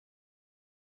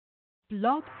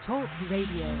Blog Talk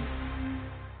Radio.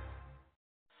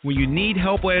 When you need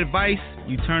help or advice,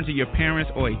 you turn to your parents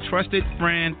or a trusted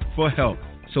friend for help.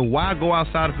 So why go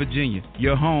outside of Virginia,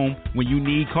 your home, when you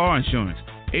need car insurance?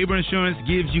 Able Insurance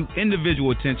gives you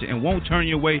individual attention and won't turn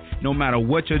you away no matter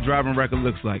what your driving record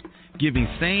looks like. Giving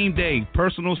same-day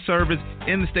personal service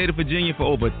in the state of Virginia for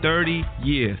over 30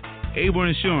 years. Able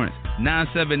Insurance,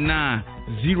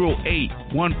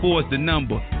 979-0814 is the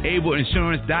number.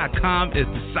 AbleInsurance.com is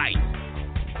the site.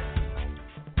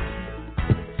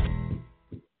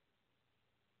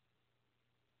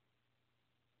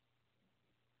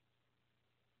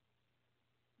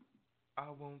 I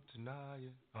won't deny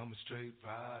it, I'm a straight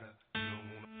rider. You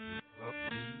don't wanna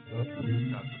give up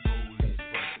me. Got the police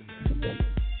busting that,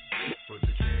 but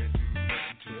they can't do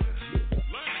nothing to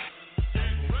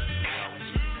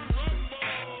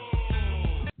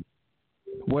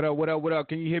that. What up?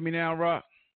 Can you hear me now, Rock?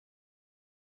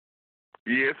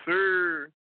 Yes, sir.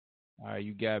 All right,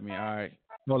 you got me. All right.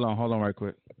 Hold on right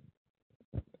quick.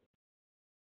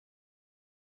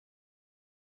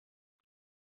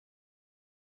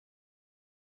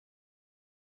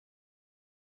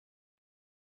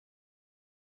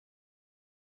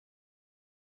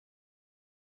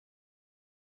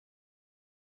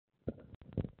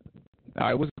 All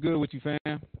right, what's good with you, fam?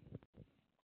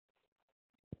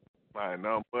 Man,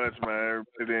 not much, man.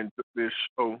 Really enjoyed this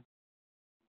show.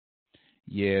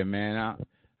 Yeah, man. I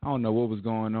don't know what was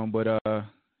going on, but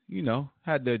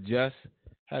had to adjust.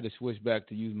 Had to switch back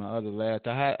to use my other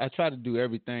laptop. I tried to do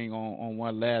everything on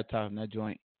one laptop, and that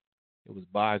joint, it was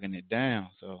bogging it down.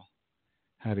 So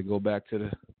I had to go back to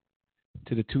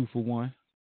the 2-for-1.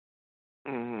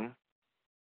 Mhm.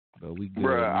 But we good,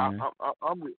 bruh, man.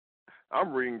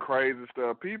 I'm reading crazy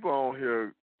stuff. People on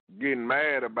here getting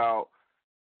mad about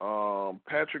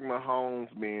Patrick Mahomes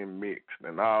being mixed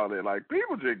and all that. Like,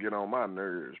 people just get on my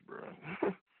nerves, bro.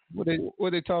 What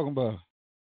they talking about?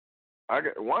 I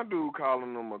got one dude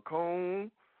calling him a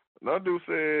coon. Another dude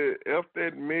said F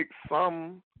that mix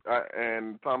something,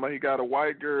 and talking about he got a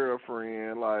white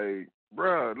girlfriend. Like,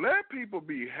 bro, let people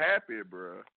be happy,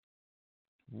 bro.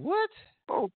 What?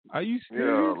 Oh, are you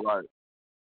serious?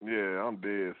 Yeah, I'm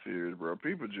dead serious, bro.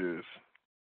 People just,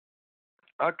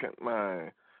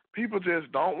 people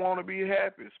just don't want to be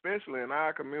happy, especially in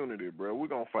our community, bro. We're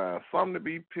going to find something to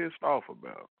be pissed off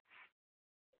about.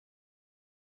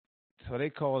 So they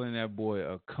calling that boy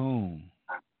a coon.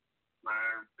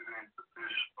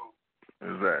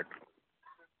 Exactly.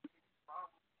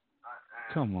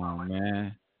 Come on,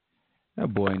 man.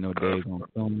 That boy ain't no daggone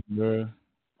coon, bro.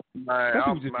 Man,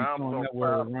 Some people just be I'm throwing so that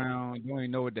word around. You don't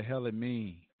even know what the hell it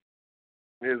means.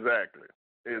 Exactly.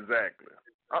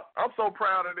 I'm so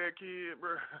proud of that kid,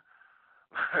 bro.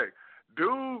 Like,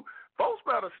 dude, folks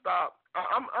better stop.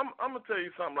 I'm gonna tell you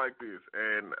something like this,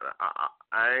 and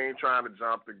I ain't trying to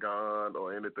jump the gun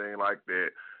or anything like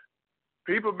that.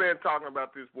 People been talking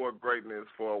about this boy greatness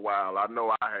for a while. I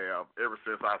know I have ever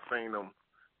since I seen him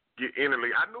get in the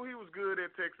league. I knew he was good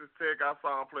at Texas Tech. I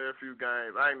saw him play a few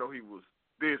games. I didn't know he was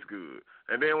this good.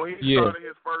 And then when he started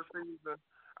his first season,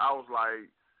 I was like,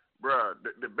 bruh,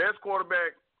 the best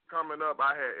quarterback coming up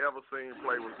I had ever seen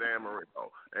play was Dan Marino.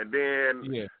 And then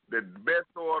the best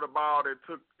thrower of the ball that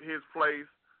took his place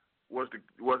was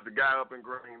the guy up in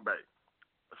Green Bay.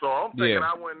 So I'm thinking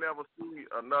I would never see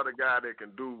another guy that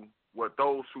can do what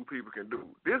those two people can do.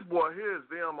 This boy here is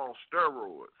them on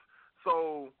steroids.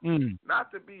 So not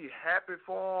to be happy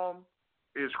for him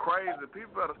is crazy.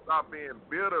 People better stop being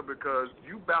bitter because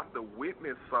you about to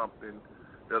witness something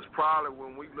that's probably,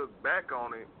 when we look back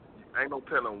on it, ain't no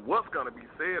telling what's going to be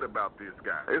said about this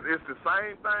guy. It's the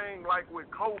same thing like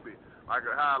with Kobe. Like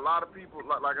how a lot of people,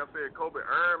 like I said, Kobe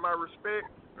earned my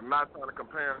respect. I'm not trying to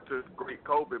compare him to great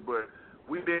Kobe, but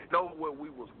we didn't know what we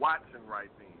was watching right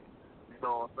then. You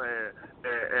know what I'm saying?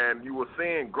 And you were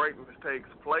seeing greatness take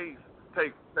place,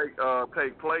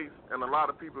 and a lot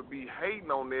of people be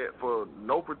hating on that for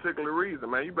no particular reason.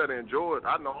 Man, you better enjoy it.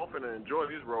 I know I'm finna enjoy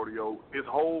this rodeo his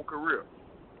whole career.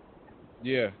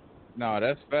 Yeah. No,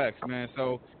 that's facts, man.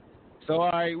 So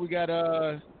all right, we got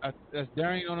that's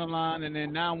Darian on the line, and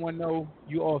then 910,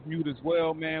 you off mute as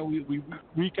well, man. We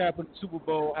recapping the Super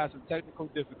Bowl, had some technical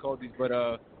difficulties, but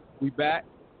we back,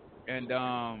 and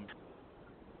the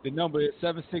number is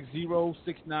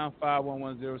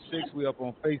 760-695-1106. We up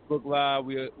on Facebook Live.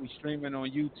 We streaming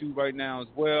on YouTube right now as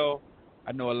well.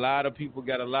 I know a lot of people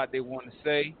got a lot they want to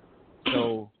say,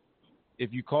 so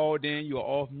if you called in, you're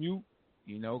off mute.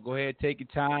 You know, go ahead, take your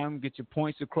time, get your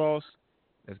points across.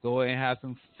 Let's go ahead and have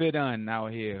some fit on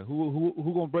out here. Who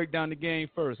gonna break down the game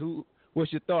first?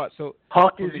 What's your thoughts? So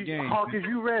Hawk, is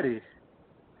you ready?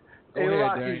 Go hey, ahead,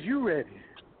 Rock, Darian. is you ready?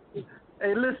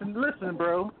 Hey, listen,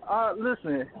 bro.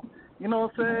 Listen. You know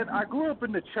what I'm saying? I grew up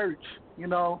in the church,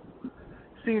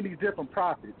 seeing these different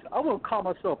prophets. I wouldn't call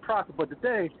myself a prophet, but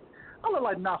today, I look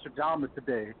like Nostradamus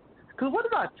today. Because what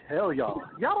did I tell y'all?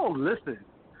 Y'all don't listen.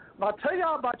 When I tell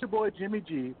y'all about your boy Jimmy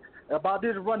G, about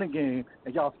this running game,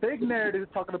 and y'all fake narrative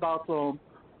talking about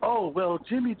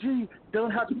Jimmy G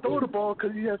doesn't have to throw the ball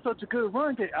because he has such a good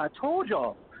run game. I told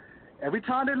y'all. Every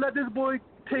time they let this boy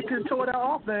take control of that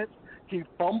offense, he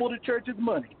fumbled the church's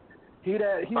money. He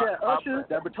that usher,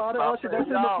 that retarded usher that's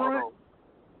in the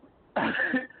front.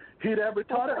 He that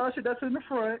retarded usher that's in the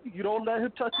front. You don't let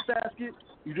him touch the basket.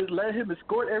 You just let him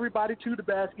escort everybody to the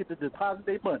basket to deposit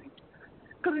their money.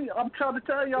 Because I'm trying to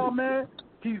tell y'all, man,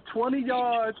 he's 20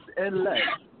 yards and less.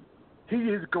 He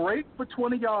is great for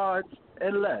 20 yards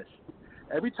and less.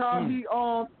 Every time he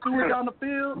threw it down the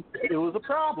field, it was a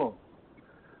problem.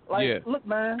 Look,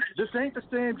 man, this ain't the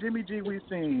same Jimmy G we've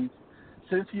seen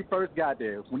since he first got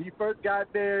there. When he first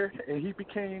got there and he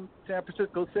became San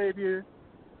Francisco savior,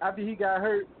 after he got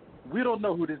hurt, we don't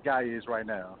know who this guy is right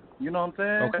now. You know what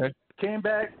I'm saying? Okay. Came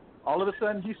back, all of a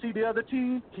sudden he see the other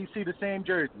team, he see the same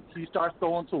jersey. He starts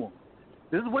throwing to him.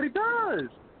 This is what he does.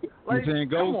 Like,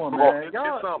 come on, man.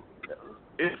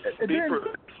 It's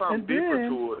deeper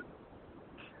to it.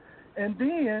 And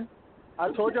then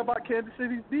I told you about Kansas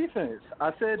City's defense.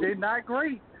 I said they're not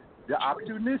great. They're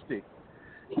opportunistic.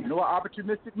 You know what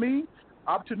opportunistic means?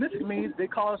 Opportunistic means they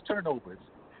cause turnovers.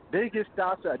 They get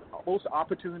stops at most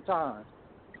opportune times.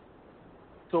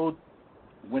 So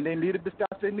when they needed the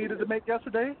stops they needed to make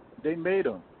yesterday, they made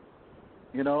them.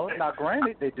 Now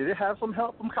granted, they did have some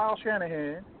help from Kyle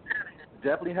Shanahan.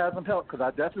 Definitely had some help because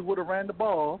I definitely would have ran the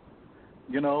ball,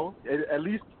 at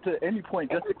least to any point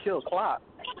just to kill clock.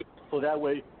 So that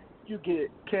way you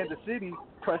get Kansas City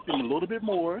pressing a little bit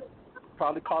more,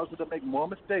 probably cause them to make more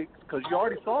mistakes because you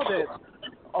already saw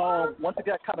that once it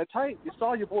got kind of tight, you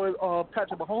saw your boy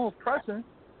Patrick Mahomes pressing,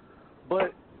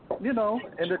 but, in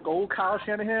the old Kyle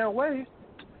Shanahan way,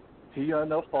 he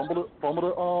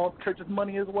fumbled church's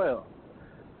money as well.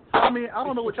 So, I mean, I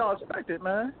don't know what y'all expected,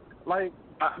 man. Like,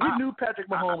 we knew Patrick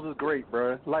Mahomes was great,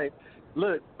 bro. Like,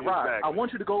 look, Rock, I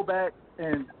want you to go back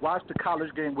and watch the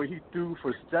college game where he threw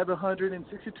for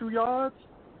 762 yards.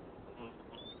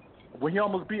 When he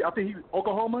almost beat, I think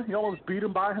Oklahoma, he almost beat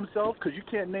him by himself because you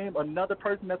can't name another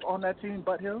person that's on that team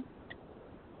but him.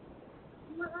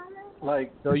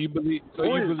 Like, so you believe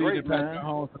great, that Patrick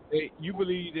Mahomes, you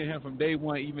believed in him from day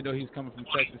one, even though he's coming from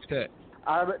Texas Tech.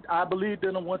 I believed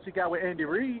in him once he got with Andy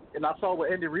Reid, and I saw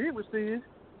what Andy Reid was seeing.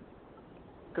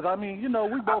 Because, I mean,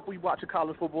 we watch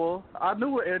college football. I knew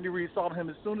what Andy Reid saw him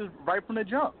as soon as right from the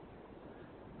jump.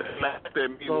 They laughed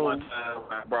at me one time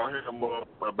when I brought him up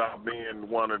about being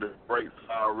one of the greats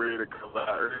already because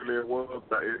I earlier was.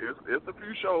 It's a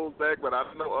few shows back, but I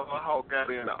know Hawk got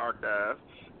in the archives,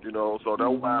 so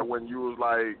that's why when you was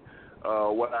like,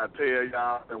 what I tell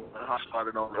y'all, and when I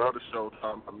started on the other show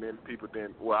talking about many people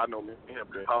didn't, I know me and him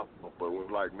didn't talk, but it was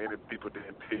like many people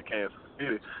didn't pick Kansas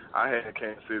City. I had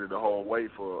Kansas City the whole way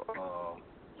for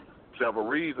several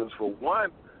reasons. For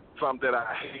one, something that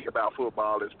I hate about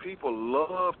football is people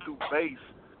love to base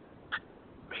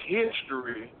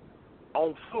history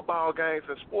on football games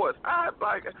and sports. I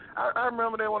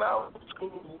remember that when I was in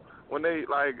school, when they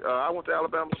I went to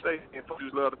Alabama State and folks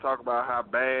used to love to talk about how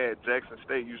bad Jackson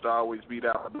State used to always beat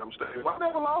Alabama State. Well, I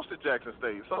never lost to Jackson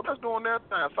State, so that's doing their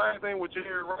thing. Same thing with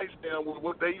Jerry Rice down with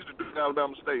what they used to do in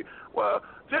Alabama State. Well,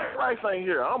 Jerry Rice ain't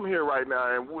here. I'm here right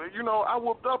now, and I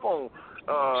whooped up on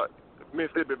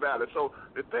Mississippi Valley. So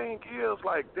the thing is,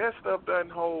 that stuff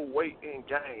doesn't hold weight in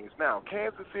games. Now,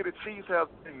 Kansas City Chiefs have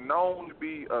been known to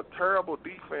be a terrible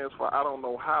defense for I don't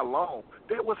know how long.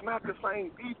 That was not the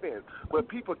same defense, but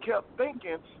people kept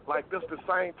thinking that's the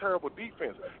same terrible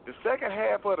defense. The second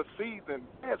half of the season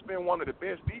has been one of the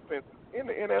best defenses in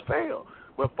the NFL,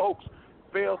 but folks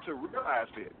failed to realize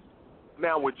it.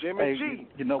 Now with Jimmy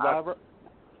G, why?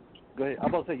 Go ahead.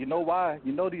 I'm about to say, why?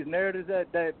 These narratives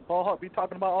that Ball Hawk be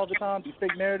talking about all the time, these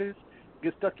fake narratives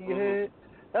get stuck in your head.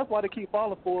 That's why they keep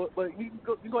falling for it. But you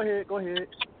go ahead.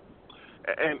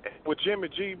 And with Jimmy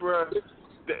G, bro,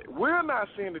 we're not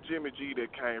seeing the Jimmy G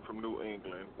that came from New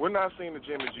England. We're not seeing the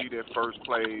Jimmy G that first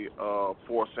played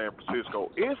for San Francisco.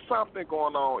 It's something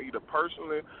going on either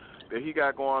personally that he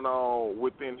got going on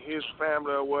within his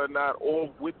family or whatnot, or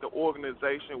with the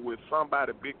organization, with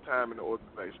somebody big time in the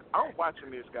organization. I'm watching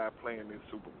this guy playing this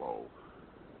Super Bowl,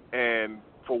 and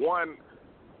for one,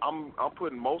 I'm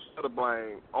putting most of the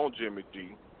blame on Jimmy G.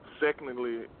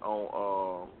 Secondly,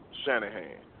 on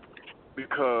Shanahan,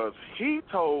 because he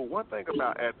told one thing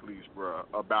about athletes, bro,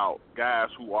 about guys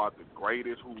who are the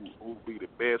greatest, who be the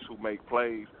best, who make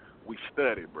plays. we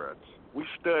studied, bro. We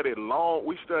studied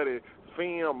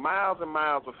film, miles and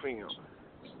miles of film.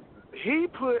 He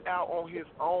put out on his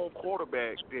own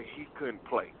quarterback that he couldn't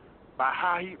play. By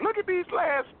how he look at these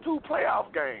last 2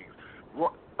 playoff games,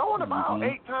 throwing the ball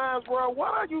 8 times, bro.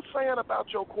 What are you saying about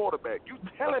your quarterback? You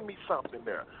telling me something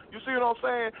there? You see what I'm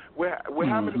saying? With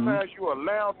how many times you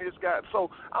allow this guy?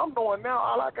 So I'm knowing now.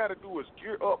 All I got to do is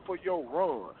gear up for your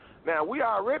run. Now, we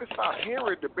already stopped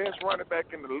Henry, the best running back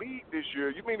in the league this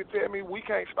year. You mean to tell me we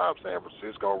can't stop San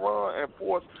Francisco run and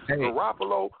force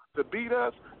Garoppolo to beat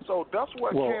us? So that's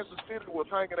what Kansas City was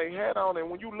hanging their hat on.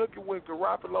 And when you look at when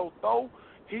Garoppolo throw,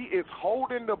 he is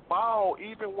holding the ball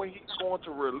even when he's going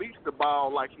to release the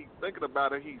ball like he's thinking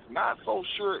about it. He's not so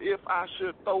sure if I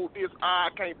should throw this. I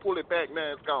can't pull it back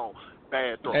now. It's gone.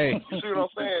 Bad throw. Hey. You see what I'm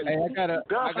saying? Hey,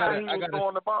 that's how he was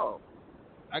throwing the ball.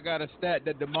 I got a stat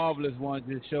that the Marvelous one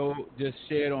just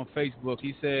shared on Facebook.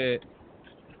 He said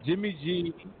Jimmy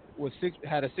G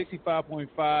had a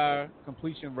 65.5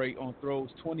 completion rate on throws,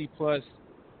 20 plus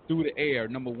through the air,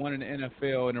 number 1 in the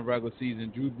NFL in the regular season.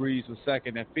 Drew Brees was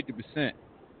second at 50%.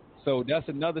 So that's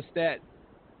another stat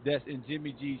that's in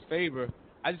Jimmy G's favor.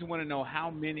 I just want to know how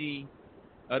many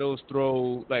of those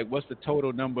throws, like what's the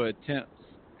total number of attempts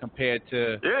compared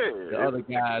to the other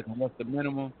guys, and what's the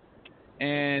minimum?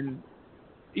 And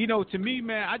you know, to me,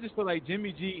 man, I just feel like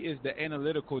Jimmy G is the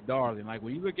analytical darling. Like,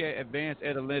 when you look at advanced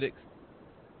analytics,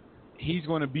 he's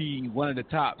going to be one of the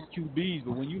top QBs.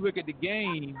 But when you look at the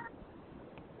game,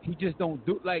 he just don't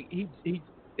do, like,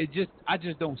 I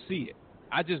just don't see it.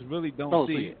 I just really don't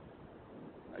see it.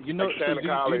 You know,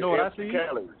 you know what I see?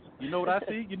 You know what I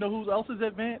see? You know who else is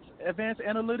advanced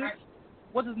analytics?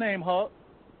 What's his name, Hawk?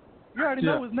 You already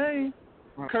know his name.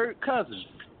 Kirk Cousins.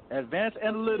 Advanced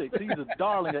analytics. He's a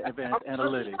darling at advanced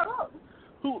analytics.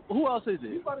 Who else is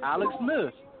it? Alex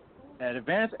Smith at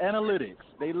advanced analytics.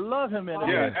 They love him in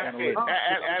advanced analytics.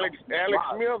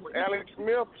 Alex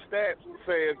Smith stats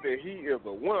says that he is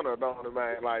a winner, don't it,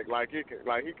 man? Like he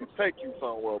can take you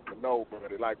somewhere for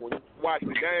nobody. Like when you watch the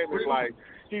game, it's like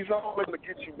he's only going to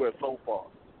get you but so far.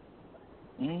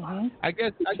 Mm-hmm. I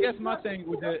guess my thing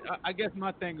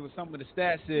with some of the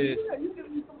stats is,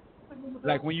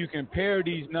 like, when you compare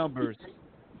these numbers,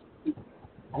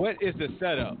 what is the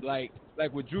setup? Like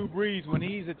with Drew Brees, when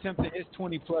he's attempting his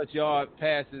 20-plus yard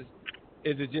passes,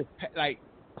 is it just like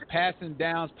passing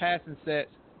downs, passing sets,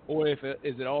 or is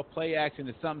it all play action?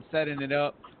 Is something setting it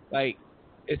up? Like,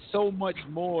 it's so much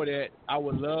more that I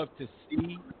would love to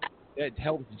see that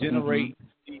helps generate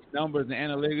these numbers and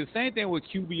analytics. Same thing with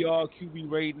QBR,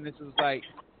 QB rating. This is like,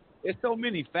 there's so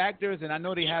many factors, and I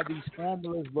know they have these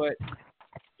formulas, but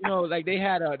you know, like they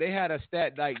had a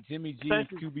stat like Jimmy G's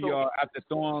QBR after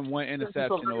throwing one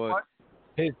interception, or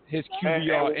his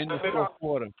QBR in the fourth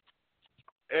quarter.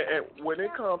 And when it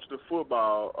comes to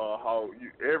football, how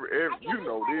you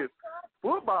know this,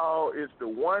 football is the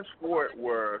one sport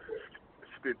where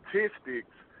statistics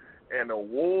and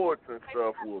awards and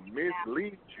stuff will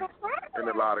mislead you in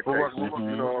a lot of cases.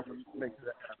 You know,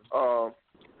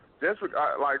 that's what,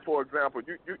 like, for example,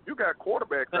 you got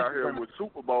quarterbacks out here with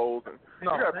Super Bowls, and you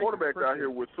got quarterbacks out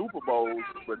here with Super Bowls,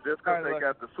 but just because they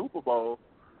got the Super Bowl,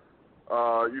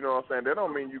 you know what I'm saying, that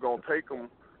don't mean you're going to take them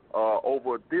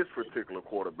over this particular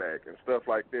quarterback and stuff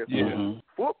like that.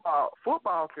 So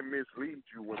football can mislead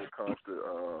you when it comes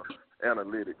to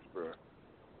analytics, bro.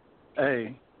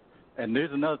 Hey, and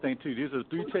there's another thing, too. These are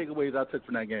 3 takeaways I took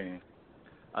from that game.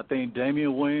 I think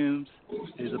Damian Williams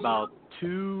is about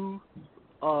 2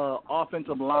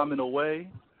 offensive linemen away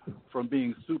from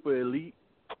being super elite.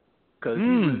 Because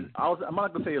I'm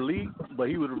not going to say elite, but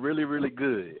he was really, really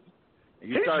good. And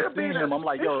you start seeing him, I'm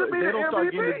like, yo, if they don't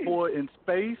start getting this boy in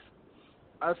space,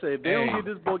 I say, if they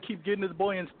don't keep getting this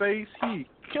boy in space, he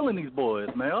killing these boys,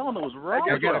 man. I don't know what's wrong.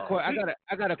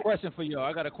 I got a question for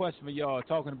y'all.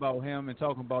 Talking about him and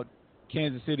talking about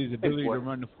Kansas City's ability to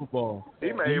run the football.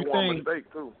 He made one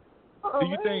mistake too.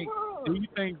 Do you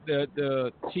think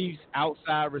the Chiefs'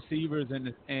 outside receivers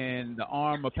and the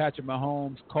arm of Patrick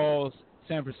Mahomes caused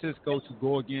San Francisco to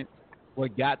go against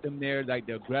what got them there, like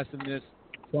the aggressiveness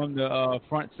from the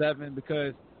front seven?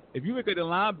 Because if you look at the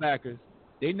linebackers,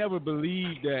 they never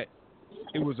believed that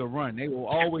it was a run. They were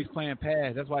always playing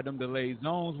pass. That's why them delayed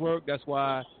zones work. That's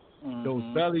why those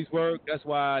bellies work. That's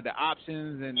why the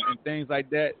options and things like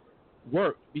that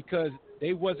work, because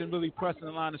they wasn't really pressing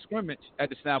the line of scrimmage at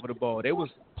the snap of the ball. They was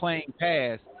playing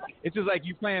pass. It's just like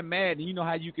you playing Madden. You know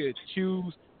how you could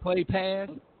choose play pass?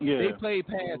 Yeah. They played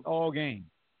pass all game.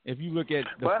 If you look at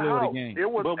the Florida game. It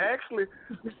was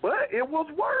but it was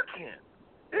working.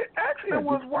 It actually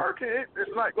was working.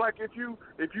 It's like if you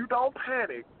don't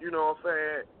panic, you know what I'm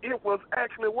saying? It was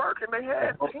actually working. They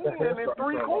had 10 in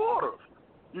 3 quarters.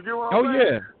 You get what I'm saying?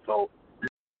 Yeah. So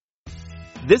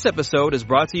This episode is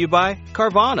brought to you by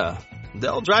Carvana.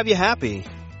 They'll drive you happy.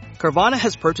 Carvana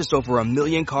has purchased over 1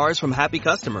 million cars from happy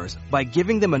customers by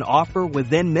giving them an offer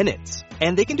within minutes.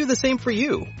 And they can do the same for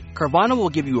you. Carvana will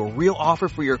give you a real offer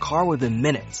for your car within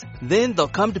minutes. Then they'll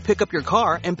come to pick up your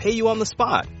car and pay you on the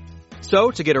spot.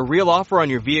 So to get a real offer on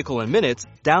your vehicle in minutes,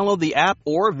 download the app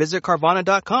or visit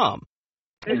Carvana.com.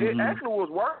 it actually was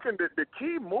working. The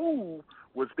key move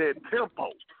was that tempo.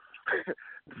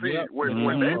 See,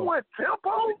 when they went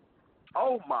tempo,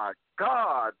 oh my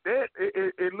God, that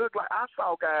it looked like I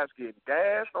saw guys getting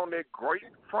gassed on that great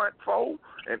front four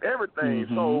and everything.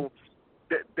 So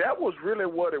that was really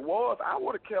what it was. I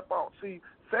would have kept on. See,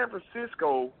 San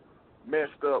Francisco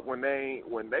messed up when they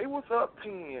was up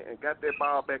 10 and got that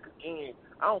ball back again.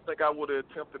 I don't think I would have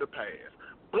attempted a pass.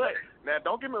 But now,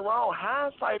 don't get me wrong.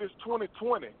 Hindsight is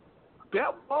 20/20.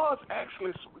 That was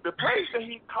actually the plays that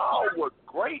he called were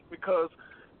great because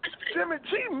Jimmy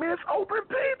G missed open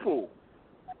people.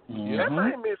 That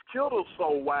thing Miss Kittle so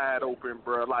wide open,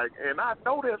 bro. Like, and I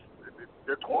know that's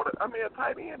the a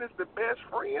tight end is the best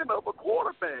friend of a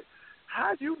quarterback.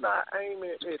 How you not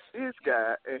aiming at this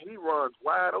guy and he runs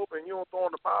wide open? You don't throw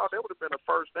him the ball. That would have been a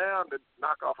first down to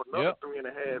knock off another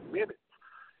 3.5 minutes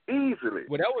easily.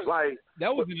 Well,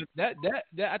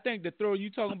 I think the throw you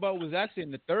talking about was actually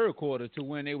in the third quarter to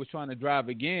when they was trying to drive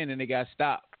again and they got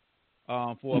stopped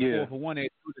for a 4-for-1. They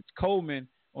threw it to Coleman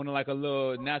on like a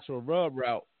little natural rub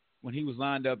route when he was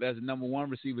lined up as the number 1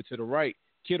 receiver to the right.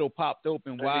 Kittle popped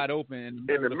open, wide open, in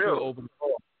the middle. Open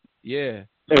ball. Yeah.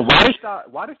 Hey,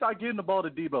 why they start getting the ball to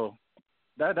Debo?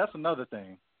 That's another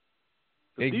thing.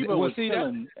 Debo was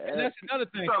killing. That's another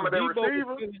thing. Some of the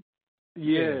receivers.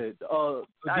 Yeah.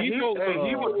 He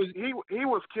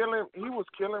was killing. He was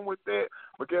killing with that.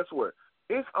 But guess what?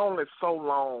 It's only so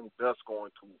long that's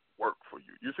going to work for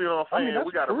you. You see what I'm saying?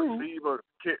 We got a receiver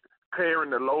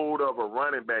carrying the load of a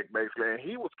running back, basically, and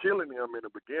he was killing him in the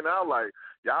beginning. I was like,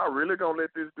 y'all really going to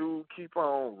let this dude keep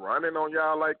on running on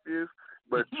y'all like this?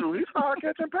 But true, he started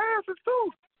catching passes,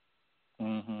 too.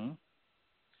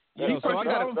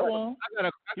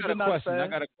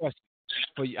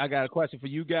 So I got a question for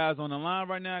you guys on the line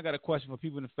right now. I got a question for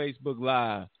people in the Facebook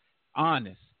Live.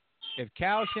 Honest. If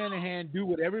Kyle Shanahan do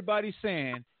what everybody's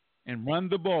saying and run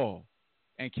the ball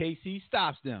and KC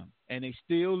stops them and they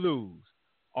still lose,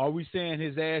 are we saying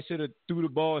his ass should have threw the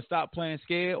ball and stopped playing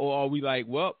scared, or are we like,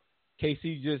 well,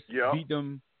 KC just beat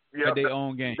them at their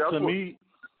own game?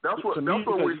 That's what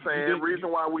we're saying. Reason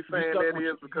why we're saying that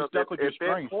is because at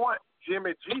that point,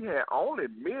 Jimmy G had only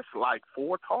missed like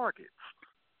 4 targets.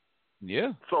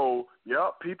 Yeah. So,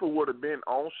 people would have been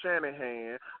on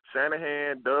Shanahan.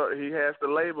 Shanahan, he has the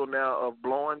label now of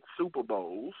blowing Super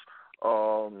Bowls.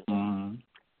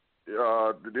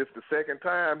 This the second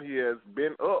time he has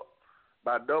been up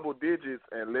by double digits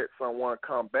and let someone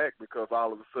come back because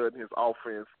all of a sudden his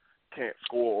offense can't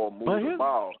score or move the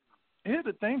ball. Here's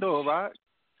the thing, though, right?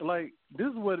 Like, this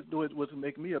is what was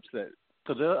making me upset.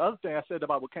 Because the other thing I said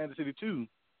about with Kansas City, too,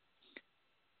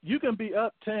 you can be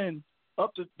up 10,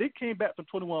 they came back from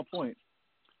 21 points.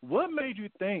 What made you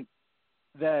think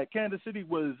that Kansas City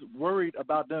was worried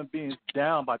about them being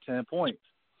down by 10 points?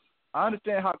 I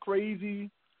understand how crazy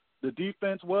the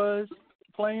defense was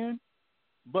playing,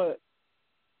 but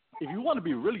if you want to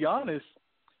be really honest,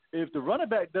 if the running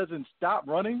back doesn't stop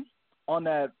running on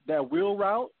that wheel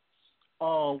route,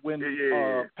 when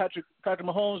Patrick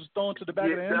Mahomes is thrown to the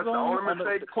back of the end zone, that's the only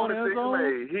mistake the 26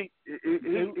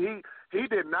 made. He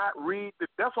did not read.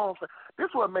 That's all I'm saying. This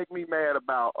is what make me mad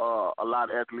about a lot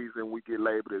of athletes, and we get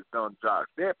labeled as dumb jocks.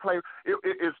 That play,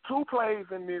 it's 2 plays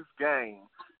in this game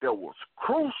that was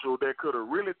crucial that could have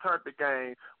really turned the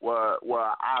game. Where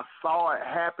I saw it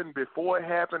happen before it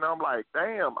happened. I'm like,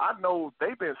 damn, I know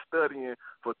they've been studying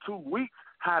for 2 weeks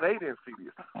how they didn't see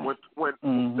this. When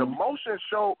the motion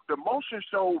showed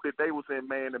that they was in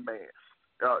man to man.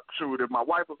 True, if my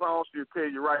wife was on, she'll tell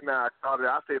you right now.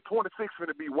 I said 26 going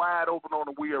to be wide open on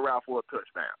the wheel route for a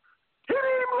touchdown. He didn't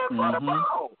even look for the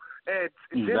ball. And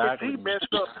Jimmy G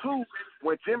messed up too.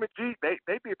 When Jimmy G, they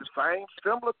did the same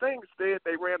similar thing. Instead,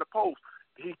 they ran the post.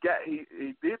 He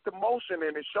did the motion,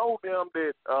 and it showed them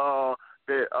that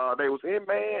they was in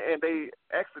man, and they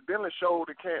accidentally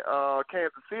showed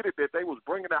Kansas City that they was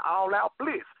bringing an all-out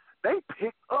blitz. They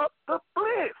picked up the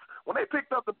blitz. When they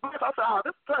picked up the blitz, I said,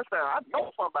 this is a touchdown. I know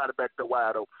somebody back there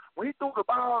wide open. When he threw the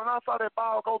ball and I saw that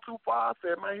ball go too far, I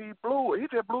said, man, he blew it. He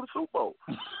just blew the Super Bowl.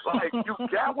 Like, you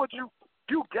got what you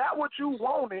You got what you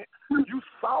wanted. You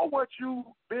saw what you've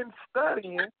been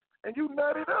studying, and you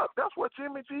nutted up. That's what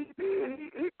Jimmy G did.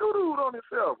 He doo-dooed on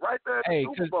himself right there at the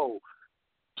Super Bowl.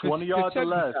 20 yards or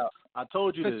less. I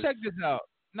told you this. Check this out.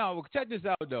 No, check this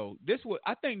out though.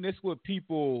 I think this what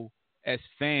people as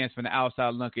fans from the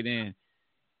outside looking in.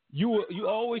 You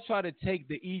always try to take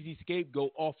the easy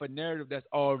scapegoat off a narrative that's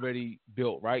already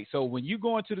built, right? So when you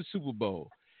go into the Super Bowl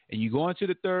and you go into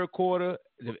the third quarter,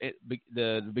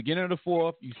 the beginning of the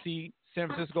fourth, you see San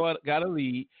Francisco got a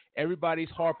lead. Everybody's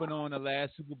harping on the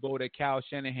last Super Bowl that Kyle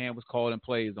Shanahan was calling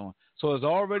plays on. So it's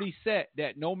already set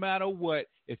that no matter what,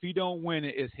 if he don't win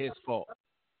it, it's his fault.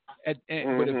 But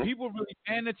if people really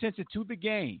paying attention to the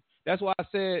game, that's why I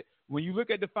said when you look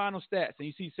at the final stats and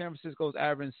you see San Francisco's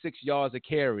averaging 6 yards a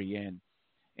carry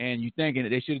and you thinking that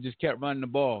they should have just kept running the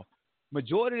ball.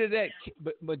 Majority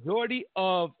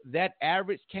of that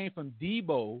average came from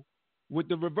Debo with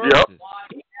the reverses.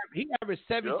 Yep. He averaged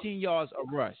 17 yards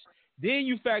a rush. Then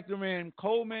you factor in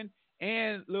Coleman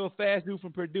and little fast dude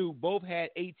from Purdue, both had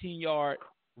 18-yard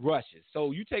rushes.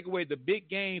 So you take away the big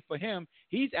game for him,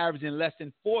 he's averaging less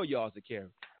than 4 yards a carry.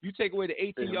 You take away the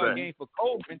 18-yard game for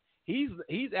Coleman,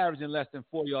 he's averaging less than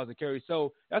 4 yards a carry.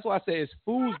 So that's why I say it's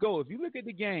fool's gold. If you look at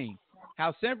the game,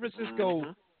 how San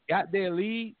Francisco got their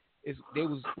lead, they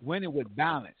was winning with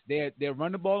balance. They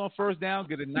run the ball on first down,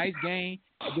 get a nice gain,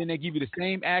 and then they give you the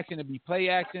same action to be play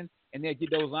action, and they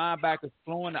get those linebackers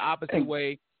flowing the opposite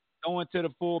way, throwing to the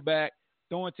fullback,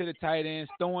 throwing to the tight ends,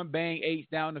 throwing bang eights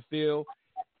down the field.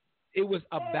 It was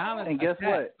a balance. And guess attack.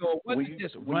 what? So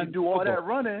it when you do all that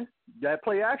running, that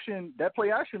play action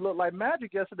looked like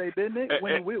magic yesterday, didn't it?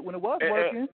 When it was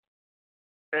working.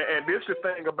 And this is the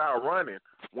thing about running.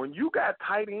 When you got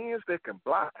tight ends that can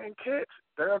block and catch,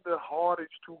 they're the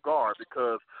hardest to guard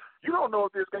because you don't know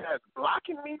if this guy's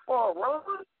blocking me for a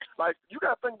run. Like, you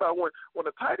got to think about when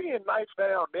a tight end knifes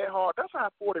down that hard, that's how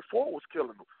 44 was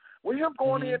killing him. With him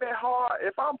going in that hard,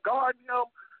 if I'm guarding him,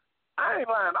 I ain't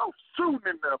lying. I'm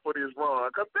shooting in there for this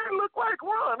run because they look like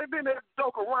run. And then that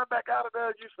joker run back out of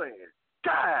there, you saying,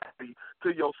 God, to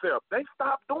yourself. They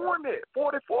stopped doing that.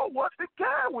 44 was the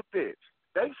guy with this.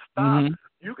 They stopped.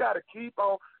 You got to keep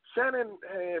on. Shannon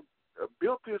had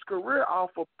built his career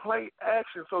off of play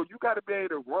action, so you got to be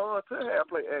able to run to have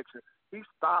play action. He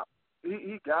stopped.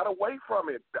 He got away from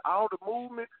it. All the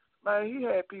movement, man, he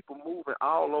had people moving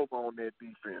all over on that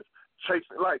defense.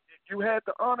 Chasing, like, you had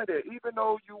to honor that. Even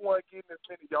though you weren't getting as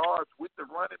many yards with the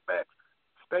running backs,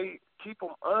 keep them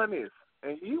honest.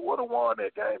 And he would have won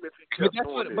that game if he kept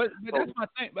doing it. But that's my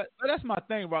thing. But that's my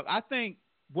thing, Rock. I think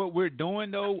what we're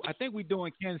doing, though, I think we're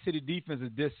doing Kansas City defense a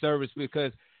disservice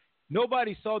because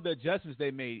nobody saw the adjustments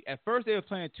they made. At first, they were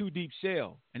playing two deep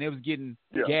shell, and they was getting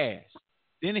gashed.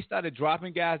 Then they started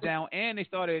dropping guys down, and they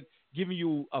started giving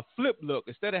you a flip look.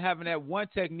 Instead of having that one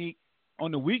technique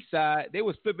on the weak side, they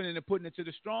was flipping it and putting it to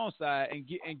the strong side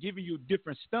and giving you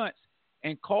different stunts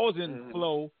and causing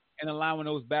flow and allowing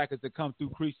those backers to come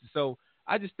through creases. So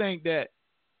I just think that,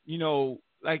 you know,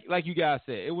 like you guys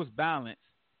said, it was balanced.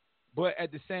 But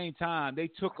at the same time, they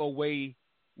took away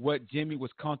what Jimmy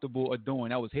was comfortable of doing.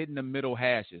 That was hitting the middle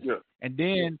hashes. Yeah. And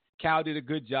then Cal did a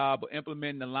good job of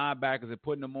implementing the linebackers and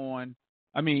putting them on.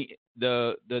 I mean,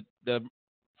 the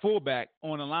fullback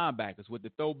on the linebackers with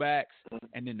the throwbacks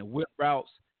and then the whip routes.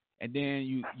 And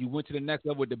then you went to the next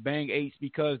level with the bang eights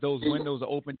because those windows are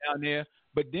open down there.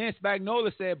 But then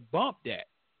Spagnuolo said, bump that.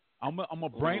 I'm going to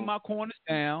bring my corners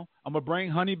down. I'm going to bring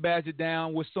Honey Badger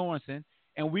down with Sorensen.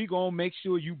 And we're going to make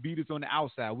sure you beat us on the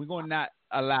outside. We're going to not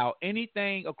allow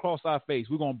anything across our face.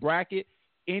 We're going to bracket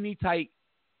any tight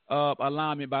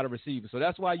alignment by the receiver. So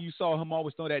that's why you saw him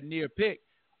always throw that near pick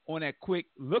on that quick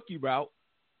looky route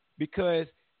because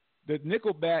the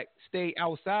nickelback stayed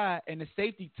outside and the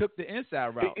safety took the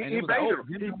inside route. He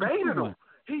baited him.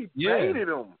 He baited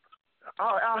him.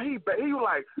 He was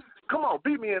like, come on,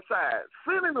 beat me inside.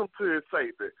 Sending him to his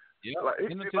safety. Yeah,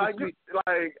 like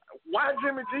why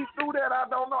Jimmy G threw that, I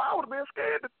don't know. I would have been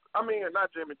scared.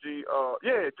 Not Jimmy G.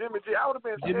 Jimmy G. I would have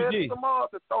been scared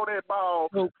to throw that ball,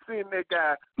 seeing that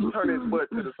guy turn his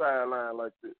butt to the sideline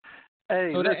like this.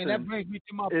 Hey, and that brings me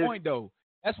to my point, though.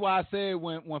 That's why I said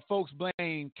when folks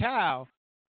blame Kyle,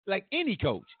 like any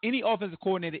coach, any offensive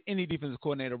coordinator, any defensive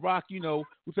coordinator, Rock, you know,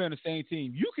 we play on the same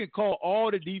team. You can call all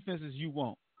the defenses you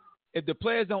want. If the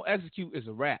players don't execute, it's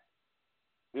a wrap.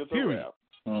 Period. A wrap.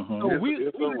 So we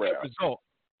get result.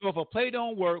 So if a play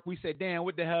don't work, we say, damn,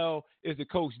 what the hell is the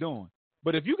coach doing?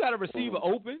 But if you got a receiver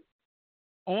open,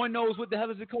 on knows what the hell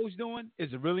is the coach doing,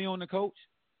 is it really on the coach?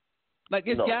 Like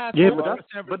this guy. Yeah, but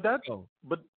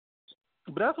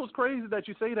that's what's crazy that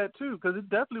you say that too, because it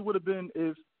definitely would have been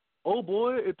if oh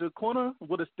boy, if the corner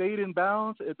would have stayed in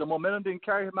bounds, if the momentum didn't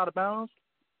carry him out of bounds,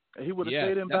 and he would have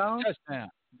stayed in bounds,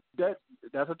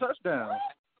 that's a touchdown.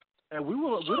 And we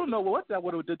don't know what that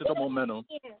would have did to the momentum.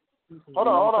 Hold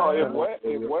on.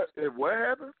 If what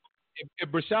happened? If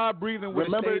Brashad Breeland would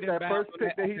have stayed in bounds, first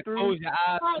pick that he threw? Close your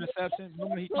eyes interception.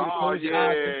 Remember he threw Oh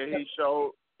yeah, he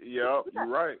showed. Yep, you're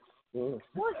right.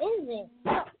 What is it?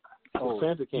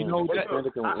 Santa can. You know,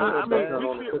 I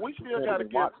mean, we still got to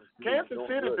give Kansas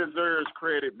City deserves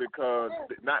credit because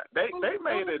they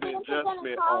made an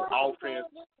adjustment on offense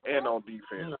and on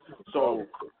defense. So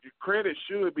credit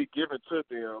should be given to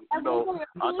them. You know,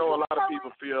 I know a lot of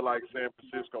people feel like San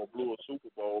Francisco blew a Super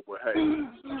Bowl, but hey,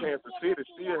 Kansas City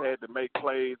still had to make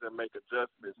plays and make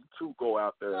adjustments to go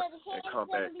out there and come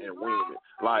back and win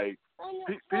it. Like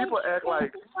people act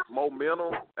like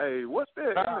momentum. Hey, what's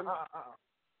that?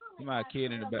 My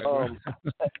kid in the background.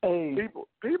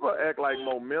 People act like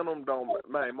momentum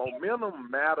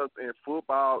momentum matters in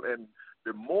football, and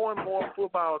the more and more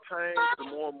football change, the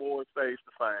more and more it stays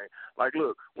the same. Like,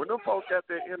 look, when them folks got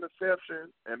that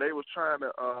interception and they was trying to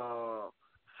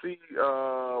see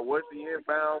what the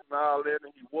inbounds and all that,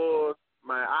 and he was,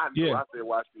 man, I knew. Yeah. I said,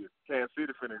 watch this. Kansas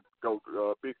City finna go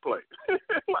big play.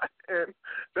 And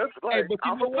that's like, but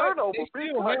you know what? turnover,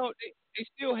 they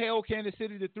still held Kansas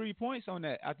City to 3 points on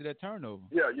that after that turnover.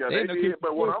 Yeah, they did.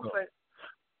 But what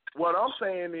I'm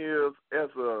saying is, as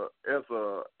a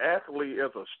athlete,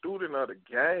 as a student of the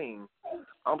game,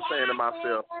 I'm saying to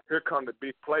myself, here come the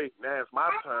big play. Now it's my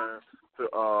turn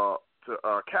to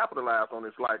capitalize on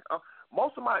this. Like,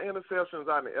 most of my interceptions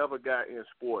I ever got in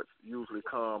sports usually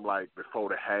come like before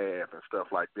the half and stuff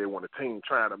like that. When the team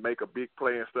trying to make a big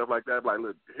play and stuff like that, like,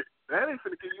 look, that ain't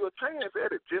finna give you a chance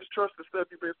at it. Just trust the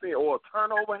stuff you've been seeing. Or a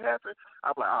turnover happen,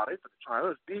 I'm like, oh, they finna try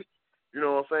us deep. You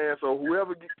know what I'm saying? So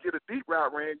whoever get a deep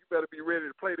route ran, you better be ready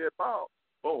to play that ball.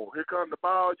 Oh, here comes the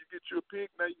ball. You get you a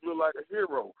pick. Now you look like a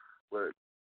hero. But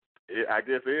I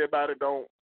guess everybody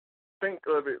don't think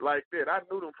of it like that. I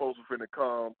knew them folks were finna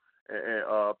come and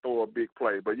throw a big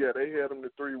play. But, yeah, they had them to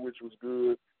 3, which was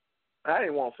good. I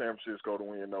ain't want San Francisco to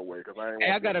win no way because I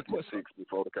ain't want them to 6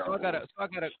 before the Cowboys.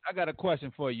 I got a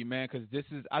question for you, man, because this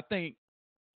is – I think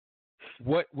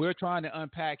what we're trying to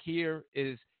unpack here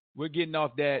is we're getting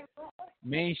off that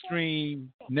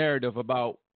mainstream narrative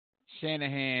about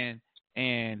Shanahan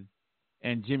and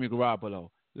Jimmy Garoppolo.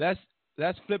 Let's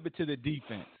flip it to the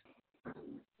defense.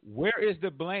 Where is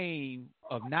the blame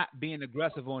of not being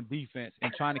aggressive on defense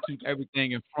and trying to keep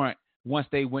everything in front once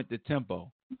they went to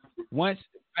tempo? Once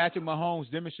Patrick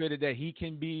Mahomes demonstrated that he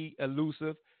can be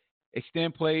elusive,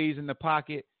 extend plays in the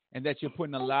pocket, and that you're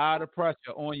putting a lot of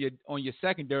pressure on your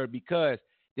secondary because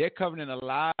they're covering a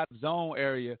lot of zone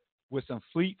area with some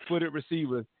fleet-footed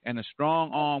receivers and a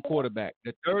strong arm quarterback.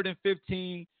 The 3rd and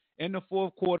 15 in the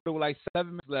fourth quarter with like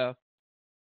 7 minutes left.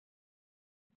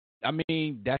 I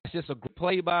mean, that's just a good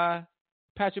play by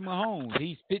Patrick Mahomes.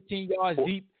 He's 15 yards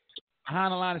deep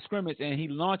behind the line of scrimmage, and he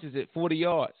launches it 40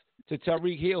 yards to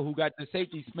Tyreek Hill, who got the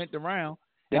safety spent around.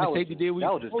 And the safety did what he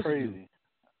was just crazy.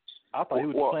 I thought he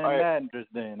was playing Madden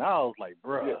just then. I was like,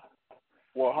 bro. Yeah.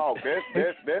 Well, Hawk, that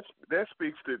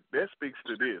speaks to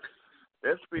this.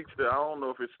 That speaks to, I don't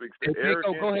know if it speaks to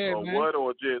arrogance or man. What,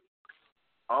 or just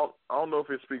I don't know if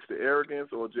it speaks to arrogance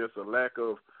or just a lack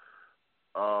of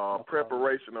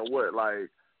preparation or what. Like,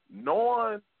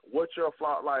 knowing what your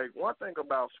flaw. Like, one thing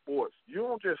about sports, you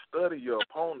don't just study your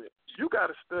opponent. You got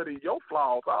to study your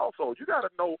flaws also. You got to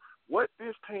know what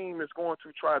this team is going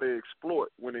to try to exploit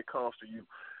when it comes to you.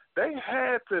 They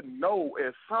had to know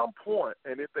at some point,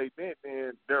 and if they didn't,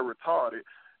 then they're retarded,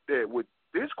 that with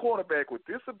this quarterback with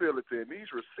this ability and these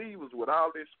receivers with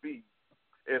all this speed,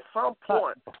 at some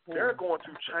point they're going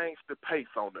to change the pace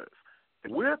on us.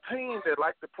 We're a team that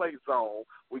like to play zone.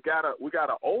 We got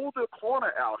an older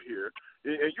corner out here,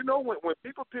 and you know when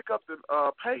people pick up the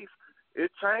pace, it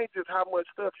changes how much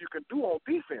stuff you can do on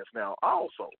defense now.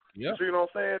 Also, yeah. So you know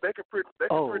what I'm saying? They can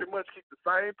pretty much keep the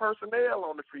same personnel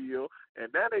on the field, and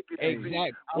now they get to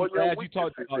see what your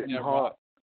weaknesses is.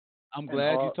 I'm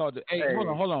glad you talked to. Hey, hold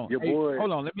on.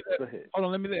 Hold on.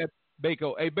 Let me let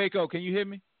Bako. Hey, Bako, can you hear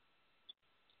me?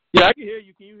 Yeah, I can hear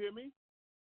you. Can you hear me?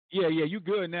 Yeah, you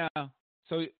good now.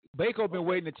 So Bako been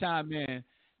waiting to chime in.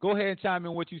 Go ahead and chime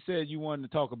in what you said you wanted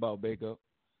to talk about, Bako.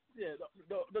 Yeah,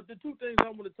 the two things I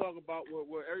want to talk about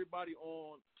were everybody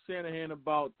on Shanahan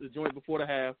about the joint before the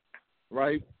half,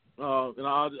 right? And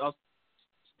I'll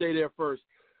stay there first.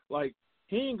 Like,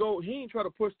 he ain't try to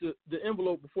push the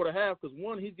envelope before the half because,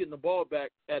 one, he's getting the ball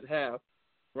back at half,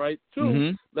 right?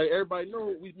 Two, like everybody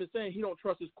knows, we've been saying he don't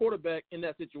trust his quarterback in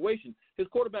that situation. His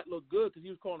quarterback looked good because he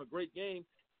was calling a great game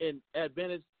in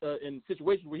advantage in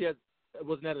situations where he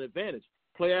wasn't at an advantage.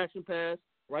 Play action pass,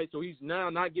 right? So he's now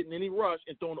not getting any rush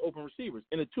and throwing to open receivers.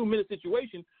 In a 2-minute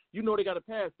situation, you know they got to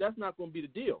pass. That's not going to be the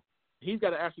deal. He's got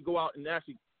to actually go out and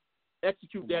actually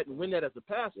execute that and win that as a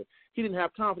passer. He didn't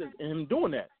have confidence in him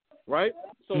doing that, right?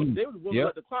 So they was willing to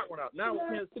let the clock run out. Now when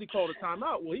Kansas City called a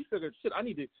timeout, well, he figured, shit, I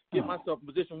need to get myself in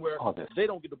a position where they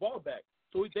don't get the ball back.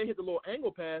 So they hit the little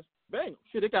angle pass, bang.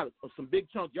 Shit, they got some big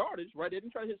chunk yardage, right? They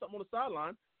didn't try to hit something on the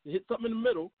sideline. They hit something in the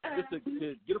middle just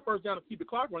to get a first down and keep the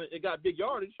clock running. It got big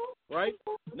yardage, right?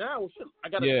 Now, shit, I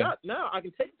got a shot. Now I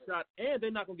can take a shot, and they're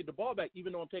not going to get the ball back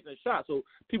even though I'm taking a shot. So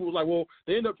people were like, well,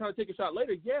 they ended up trying to take a shot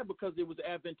later. Yeah, because it was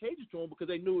advantageous to them because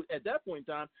they knew at that point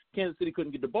in time Kansas City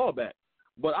couldn't get the ball back.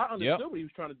 But I understood what he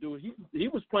was trying to do. He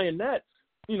was playing that,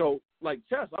 like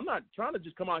chess. I'm not trying to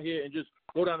just come out here and just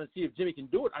go down and see if Jimmy can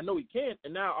do it. I know he can,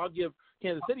 and now I'll give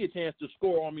Kansas City a chance to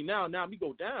score on me now. Now we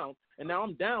go down, and now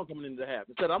I'm down coming into the half.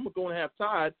 Instead, I'm going to half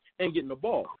tied and getting the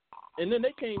ball. And then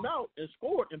they came out and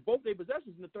scored in both their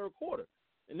possessions in the third quarter.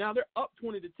 And now they're up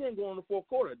 20-10 going in the fourth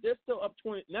quarter. They're still up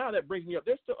 20. Now that brings me up.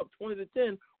 They're still up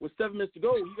 20-10 with 7 minutes to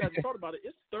go. You guys talked about it.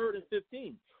 It's 3rd and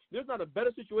 15. There's not a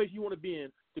better situation you want to be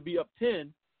in to be up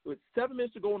 10 with 7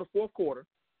 minutes to go in the fourth quarter,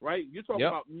 right? You're talking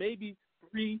about maybe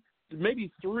three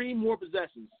more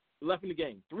possessions left in the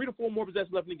game, 3 to 4 more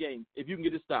possessions left in the game if you can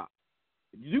get it stopped.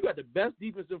 If you got the best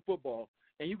defense in football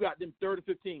and you got them 3rd and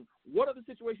 15, what other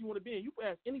situation you want to be in? You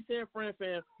ask any San Fran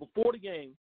fan before the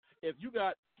game, if you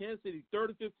got Kansas City 3rd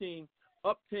and 15,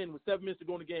 up 10 with 7 minutes to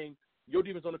go in the game, your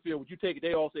defense on the field, would you take it?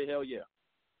 They all say hell yeah.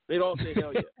 They'd all say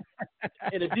hell yeah.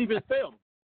 And the defense failed.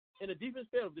 If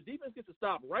the defense gets a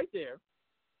stop right there,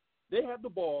 they have the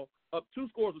ball up 2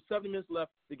 scores with 70 minutes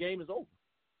left. The game is over.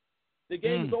 The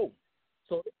game is over.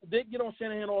 So they get on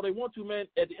Shanahan all they want to, man.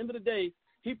 At the end of the day,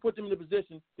 he put them in a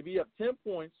position to be up 10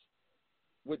 points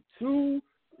with 10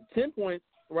 points,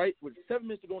 right, with 7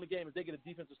 minutes to go in the game as they get a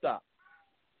defensive stop.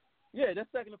 Yeah,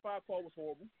 that 2nd and 5 call was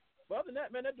horrible. But other than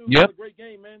that, man, that dude had a great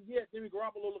game, man. He had Jimmy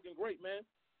Garoppolo looking great, man.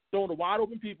 Throwing to wide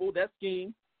open people, that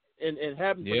scheme, and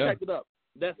having protected up.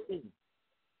 That scheme.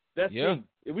 That's scheme.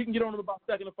 If we can get on him about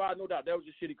 2nd and 5, no doubt. That was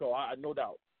a shitty call, no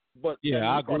doubt. But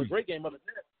I agree. A great game other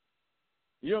than that.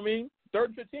 You know what I mean? 3rd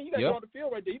and 15, you got to go on the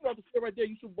field right there. You got the field right there,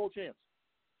 you Super Bowl champs.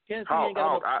 Kansas City ain't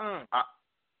got enough time.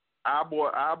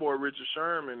 Our boy Richard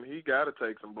Sherman, he got to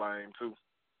take some blame too.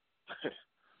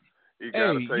 He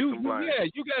got to take some blame. Yeah,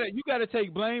 you got to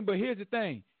take blame. But here's the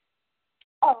thing.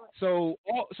 So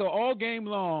all game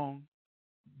long,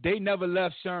 they never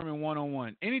left Sherman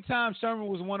one-on-one. Anytime Sherman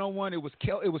was one-on-one, it was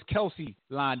Kelsey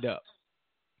lined up.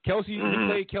 Kelsey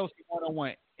played Kelsey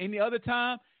one-on-one. Any other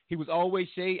time, he was always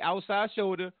shade outside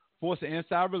shoulder, force an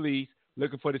inside release,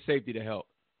 looking for the safety to help.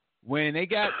 When they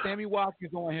got Sammy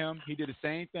Watkins on him, he did the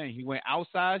same thing. He went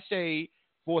outside shade,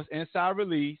 forced inside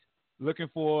release, looking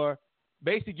for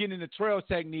basically getting the trail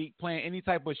technique, playing any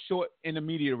type of short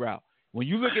intermediate route. When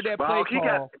you look at that play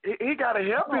call, he got to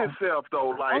help himself though.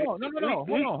 Like, hold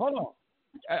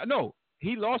on. No,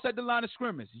 he lost at the line of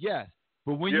scrimmage. Yes,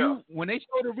 but when they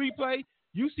show the replay,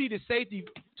 you see the safety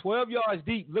 12 yards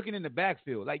deep, looking in the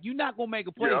backfield. Like, you're not gonna make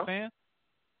a play, fam.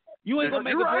 You ain't gonna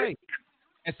make a play.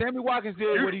 And Sammy Watkins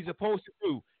did what he's supposed to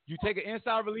do. You take an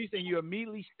inside release and you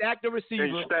immediately stack the receiver.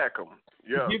 And stack him.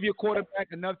 Yeah. Give your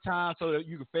quarterback enough time so that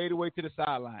you can fade away to the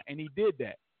sideline. And he did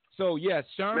that. So, yes,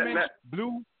 Sherman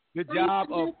blew the job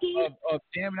of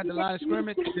jamming at the line of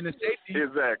scrimmage and the safety.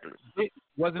 Exactly. It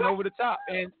wasn't over the top.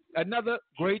 And another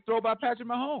great throw by Patrick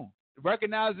Mahomes,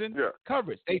 recognizing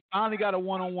coverage. They finally got a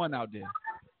one-on-one out there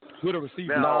with a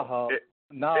receiver.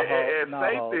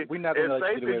 Safety, we're not gonna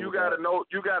safety, you gotta know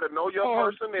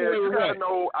your personnel. You gotta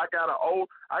know I got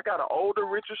an older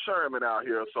Richard Sherman out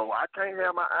here, so I can't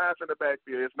have my eyes in the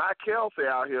backfield. It's not Kelsey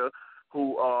out here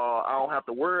who I don't have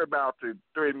to worry about to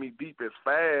thread me deep as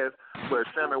fast, but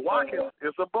Sammy Watkins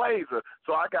is a blazer,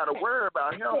 so I gotta worry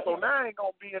about him. So now I ain't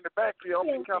gonna be in the backfield.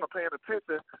 I'm kind of paying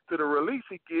attention to the release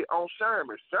he get on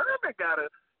Sherman. Sherman gotta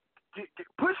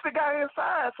push the guy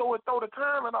inside so it throw the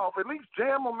timing off. At least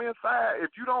jam him inside.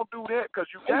 If you don't do that, because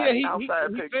you got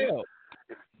outside technique.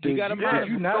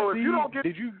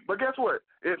 But guess what?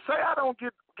 Say I don't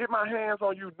get my hands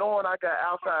on you knowing I got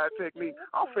outside technique,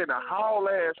 I'm finna haul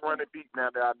ass running deep now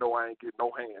that I know I ain't getting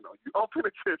no hand on you. I'm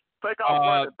finna just take off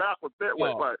running backwards that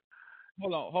way. But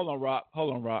Hold on,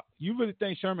 Rock. You really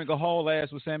think Sherman can haul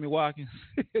ass with Sammy Watkins?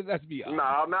 Let's be honest.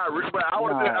 No, not really. But I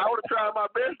would have tried my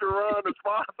best to run as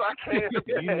far as I can.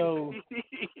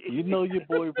 You know, your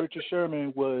boy Richard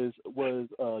Sherman was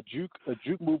a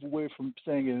juke move away from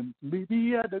singing "Meet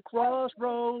Me at the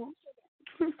Crossroads."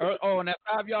 On that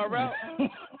 5-yard route.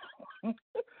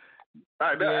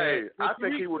 Hey, I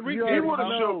think he would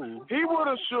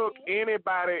have shook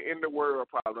anybody in the world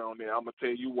probably on there. I'm gonna tell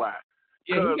you why.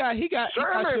 Yeah, he got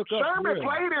Sherman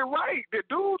played it right. The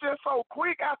dude just so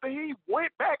quick after he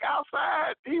went back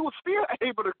outside, he was still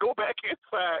able to go back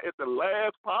inside at the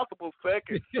last possible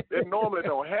second. It normally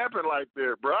don't happen like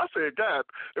that, bro. I said, God,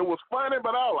 it was funny,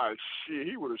 but I was like, shit,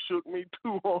 he would have shook me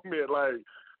too on me. Like,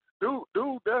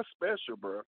 dude, that's special,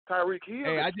 bro. Tyreek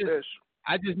Hill is special.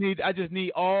 I just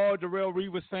need all Darrelle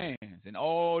Revis fans and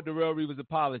all Darrelle Revis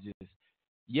apologists.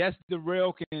 Yes,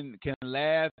 Darrelle can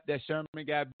laugh that Sherman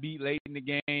got beat late in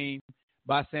the game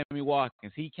by Sammy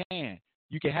Watkins. He can.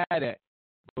 You can have that.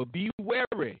 But be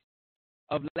wary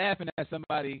of laughing at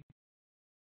somebody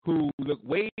who looked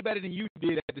way better than you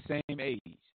did at the same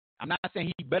age. I'm not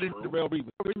saying he's better than Darrelle Revis.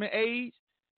 Richmond age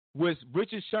was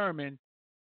Richard Sherman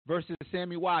versus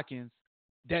Sammy Watkins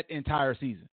that entire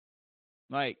season.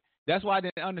 Like, that's why I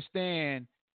didn't understand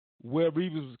where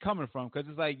Revis was coming from, because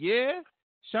it's like, yeah,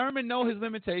 Sherman know his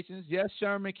limitations. Yes,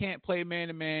 Sherman can't play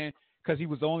man-to-man because he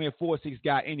was only a 4-6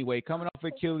 guy anyway. Coming off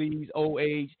Achilles, old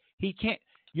age, he can't.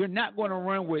 You're not going to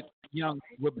run with young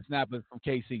whippersnappers from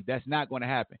KC. That's not going to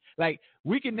happen. Like,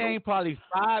 we can name probably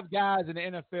 5 guys in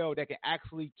the NFL that can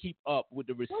actually keep up with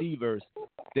the receivers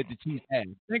that the Chiefs have.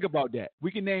 Think about that.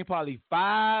 We can name probably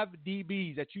 5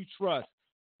 DBs that you trust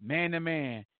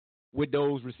man-to-man with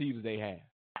those receivers they have.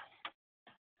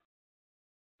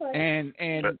 And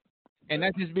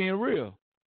that's just being real.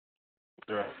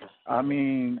 I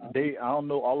mean, I don't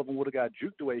know, all of them would have got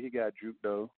juked the way he got juked,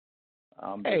 though.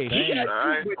 Hey, if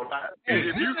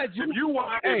you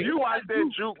watch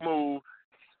that juke move,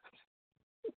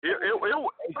 it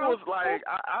was like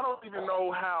I don't even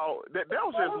know how that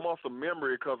was just muscle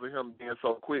memory because of him being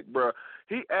so quick, bro.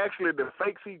 He actually, the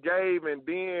fakes he gave, and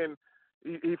then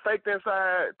he faked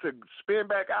inside to spin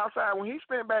back outside. When he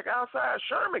spin back outside,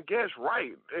 Sherman gets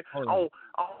right on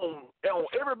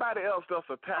everybody else that's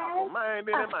a tackle. Man,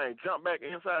 then that man jump back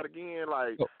inside again.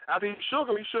 Like, after he shook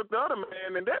him, he shook the other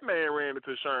man, and that man ran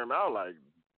into Sherman. I was like,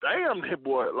 damn, that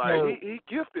boy, like he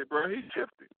gifted, bro. He's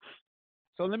gifted.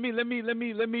 So let me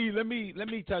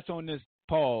touch on this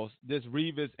this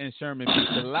Revis and Sherman piece.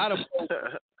 A lot of folks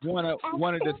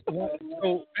wanted to.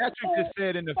 So Patrick just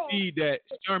said in the feed that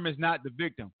Sherman's not the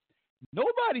victim.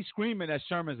 Nobody's screaming that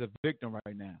Sherman's a victim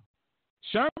right now.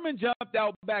 Sherman jumped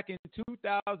out back in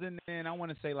 2000 and I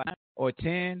want to say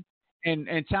 10,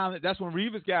 and challenged. That's when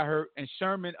Revis got hurt, and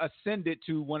Sherman ascended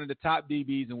to one of the top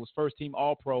DBs and was first team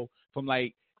All Pro from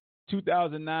like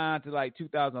 2009 to like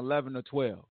 2011 or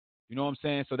 12. You know what I'm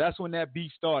saying? So that's when that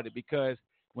beef started, because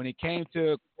when it came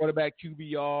to quarterback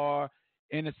QBR,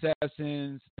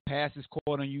 interceptions, passes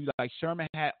caught on you, like Sherman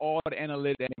had all the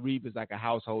analytics, and Revis like a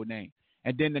household name.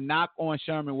 And then the knock on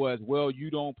Sherman was, well, you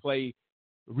don't play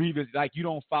Revis, like you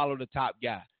don't follow the top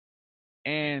guy.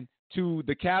 And to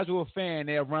the casual fan,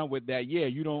 they'll run with that. Yeah,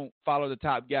 you don't follow the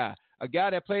top guy. A guy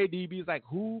that played DB is like,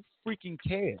 who freaking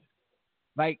cares?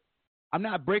 Like, I'm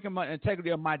not breaking my integrity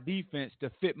of my defense to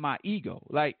fit my ego.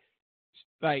 Like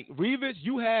Revis,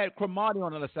 you had Cromartie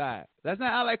on the other side. That's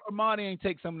not how Cromartie ain't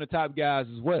take some of the top guys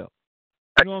as well.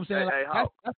 You know what I'm saying?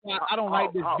 That's why I don't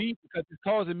like this beef, because it's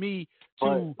causing me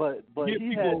to. But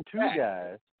he had 2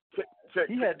 guys.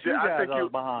 He had 2 guys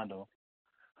behind him.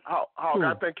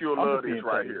 I think you'll love this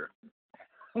right here.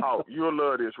 You'll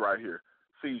love this right here.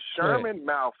 See, Sherman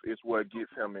mouth is what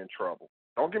gets him in trouble.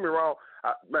 Don't get me wrong.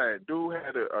 Man, dude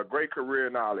had a great career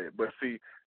and all that. But see,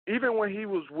 even when he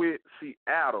was with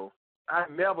Seattle, I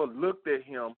never looked at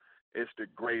him as the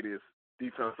greatest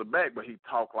defensive back, but he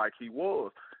talked like he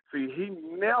was. See, he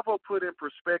never put in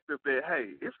perspective that,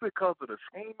 hey, it's because of the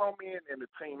scheme I'm in and the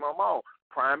team I'm on.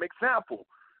 Prime example,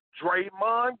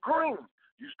 Draymond Green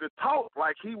used to talk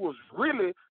like he was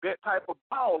really that type of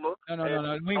baller.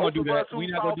 No. We ain't gonna do that. We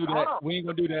not gonna do that. We ain't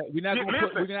gonna do that. We're not gonna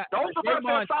put. Those of us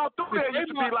that saw through that used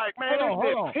to be like, man, it's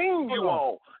that team you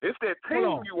on. It's that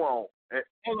team you on.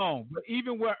 Hold on. But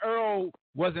even when Earl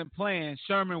wasn't playing,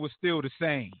 Sherman was still the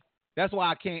same. That's why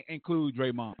I can't include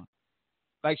Draymond.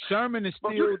 Like, Sherman is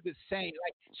still the same.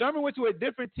 Like, Sherman went to a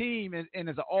different team and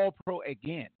is an All-Pro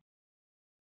again.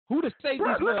 Who to say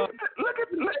this? Look at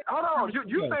hold on.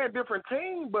 You saying different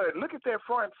team, but look at that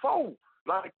front four.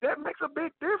 Like, that makes a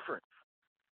big difference.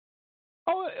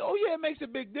 Oh yeah, it makes a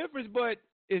big difference. But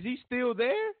is he still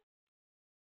there?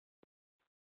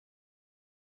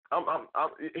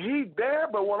 He there,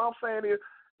 but what I'm saying is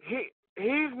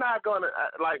he's not gonna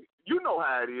like. You know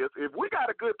how it is. If we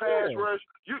got a good pass rush,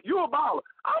 you a baller.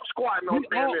 I'm squatting on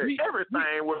everything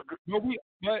was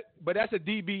good. But that's a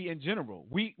DB in general.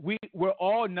 We're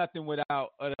all nothing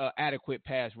without an adequate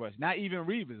pass rush. Not even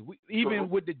Revis. Even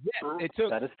with the Jets, it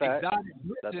took exotic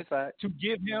blitzes to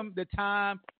give him the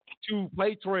time to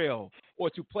play trail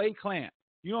or to play clamp.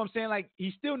 You know what I'm saying? Like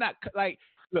he's still not like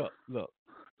look.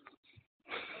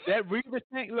 That Revis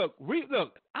thing, look.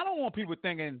 I don't want people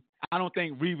thinking I don't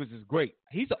think Revis is great.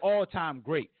 He's an all-time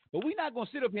great. But we're not going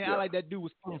to sit up here and act like that dude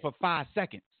was coming for 5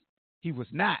 seconds. He was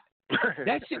not.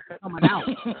 That shit was coming out.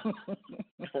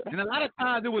 And a lot of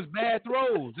times it was bad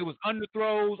throws. It was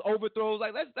underthrows, overthrows.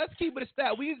 Like, let's keep it a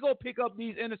stat. We can go pick up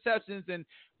these interceptions and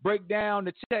break down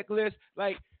the checklist.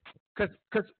 Like,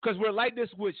 because we're like this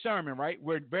with Sherman, right?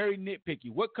 We're very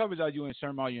nitpicky. What coverage are you in,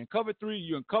 Sherman? Are you in cover 3?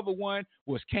 You in cover 1?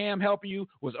 Was Cam helping you?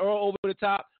 Was Earl over the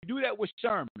top? You do that with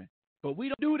Sherman. But we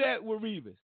don't do that with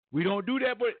Revis. We don't do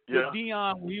that with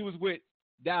Deion when he was with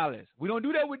Dallas. We don't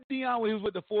do that with Deion when he was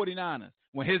with the 49ers,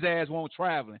 when his ass won't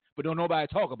traveling. But don't nobody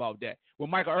talk about that.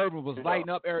 When Michael Irvin was lighting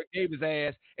up Eric Davis'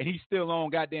 ass, and he's still on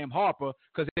goddamn Harper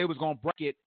because they was going to break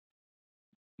it.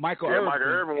 Michael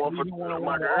Irvin won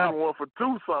for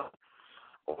 2 something.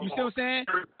 You see what I'm saying?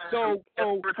 So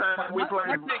every time we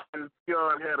played,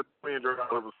 Deion had a twin drive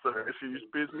of a sudden. She used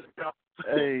to piss me off.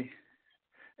 Hey,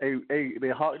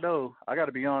 Hawk, though, I got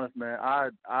to be honest, man.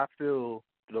 I feel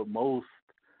the most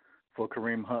for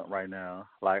Kareem Hunt right now.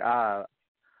 Like, I'm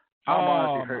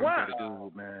honestly hurting for the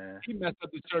dude, man. He messed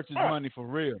up the church's money for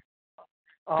real.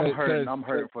 I'm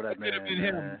hurting for that man.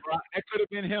 That could have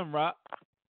been him, Rob.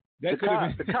 The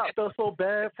cop felt so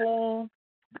bad for him.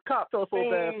 The cop felt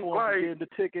so bad for him getting the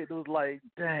ticket. It was like,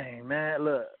 dang, man,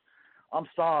 look, I'm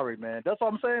sorry, man. That's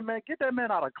what I'm saying, man. Get that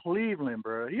man out of Cleveland,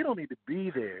 bro. He don't need to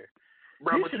be there.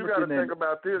 Bro, but you got to think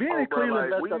about this, being in Cleveland,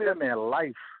 like, that's that man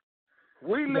life.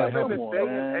 We live in a day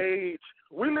and age.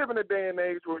 We live in a day and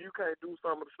age where you can't do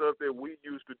some of the stuff that we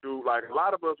used to do. Like, a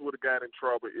lot of us would have got in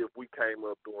trouble if we came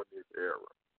up during this era.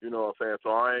 You know what I'm saying? So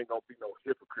I ain't gonna be no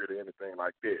hypocrite or anything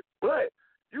like that. But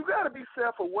you got to be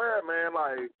self-aware, man.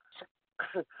 Like,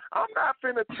 I'm not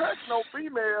finna touch no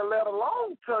female, let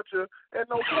alone touch her in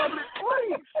no public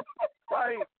place.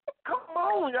 Like, come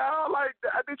on, y'all. Like,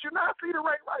 did you not see the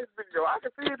Ray Rice video? I can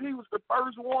see if he was the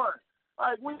first one.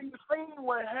 Like, when you seen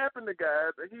what happened to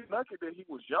guys, and he's lucky that he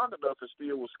was young enough and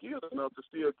still was skilled enough to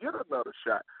still get another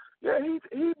shot. Yeah,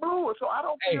 he blew it, so I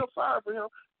don't feel sorry for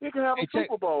him. He can have a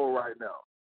Super Bowl right now.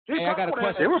 I got a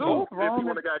question. They were both wrong. If he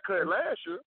would have got cut last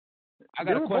year. I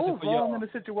got a question for y'all. In the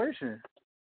situation.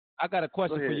 I got a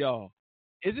question for y'all.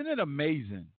 Isn't it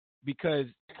amazing because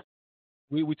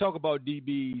we talk about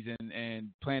DBs and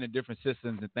playing in different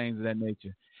systems and things of that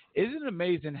nature. Isn't it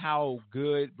amazing how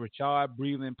good Rashad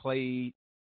Breeland played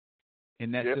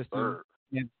in that system?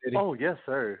 Oh, yes,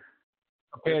 sir.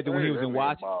 Compared to when he was in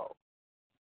Washington.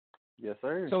 Yes,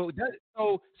 sir.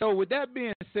 So with that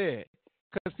being said,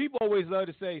 because people always love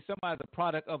to say somebody's a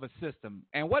product of a system.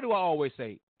 And what do I always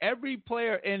say? Every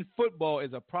player in football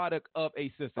is a product of a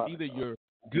system. Either you're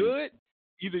good,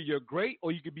 either you're great,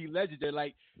 or you could be legendary.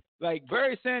 Like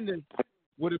Barry Sanders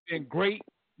would have been great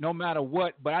no matter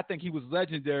what, but I think he was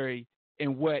legendary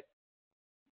in what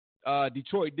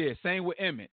Detroit did. Same with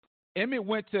Emmett. Emmett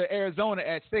went to Arizona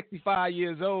at 65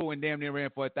 years old and damn near ran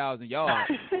for 1,000 yards.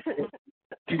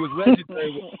 He was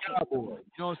legendary with the Cowboys.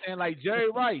 You know what I'm saying? Like Jerry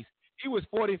Rice. He was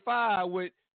 45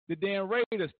 with the damn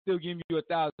Raiders still giving you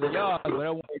 1,000 yards, but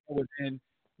that was in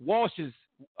Walsh's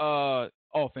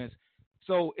offense.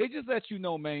 So it just lets you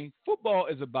know, man, football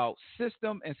is about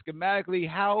system and schematically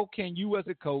how can you as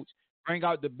a coach bring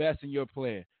out the best in your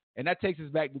player. And that takes us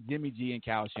back to Jimmy G and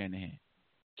Kyle Shanahan.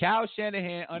 Kyle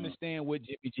Shanahan understands what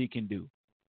Jimmy G can do.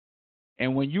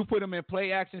 And when you put him in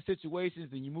play action situations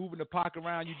and you move in the pocket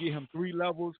around, you give him 3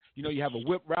 levels. You know, you have a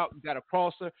whip route, you got a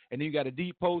crosser, and then you got a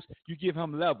deep post. You give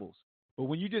him levels. But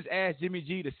when you just ask Jimmy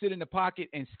G to sit in the pocket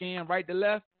and scan right to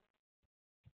left,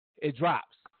 it drops.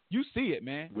 You see it,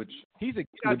 man. He's a get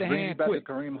out the hand quick.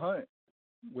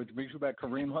 Which brings you back to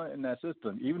Kareem Hunt in that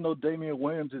system. Even though Damian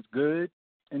Williams is good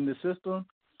in the system,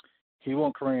 he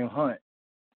won't Kareem Hunt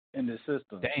in the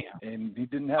system. Damn. And he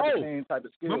didn't have the same type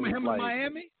of skills. Remember him in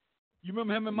Miami? You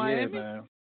remember him in Miami?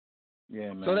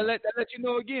 Yeah, man. So that let you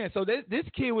know again. So this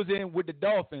kid was in with the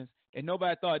Dolphins, and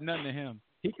nobody thought nothing of him.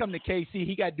 He come to KC,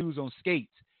 he got dudes on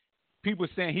skates. People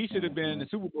saying he should have been the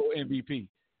Super Bowl MVP.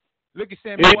 Look at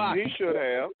Sammy Watkins. He should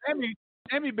have.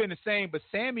 Sammy been the same, but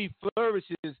Sammy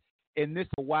flourishes in this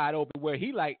wide open where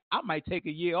he like, I might take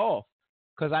a year off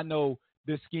because I know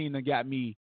this scheme done got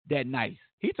me that nice.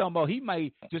 He talking about he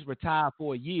might just retire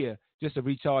for a year just to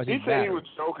recharge He his said battery. he was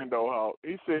joking though, Hawk.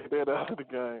 He said that after the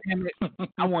game. Damn it.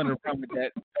 I wanted to run with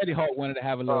that. Eddie Hawk wanted to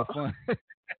have a little fun.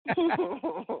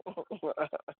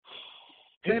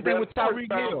 Same thing with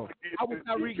Tyreek Hill. How would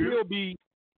Tyreek Hill be?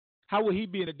 How would he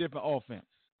be in a different offense?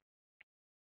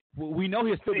 Well, we know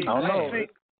he'll still be bad.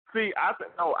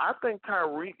 I think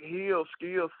Tyreek Hill's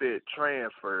skill set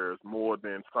transfers more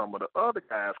than some of the other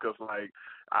guys. Because, like,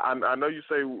 I know you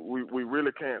say we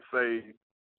really can't say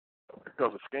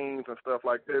because of schemes and stuff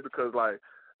like that. Because,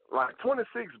 like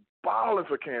 26 balling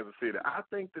for Kansas City. I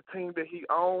think the team that he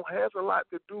owns has a lot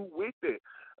to do with it.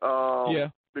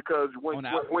 Because when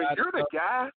you're the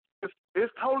guy,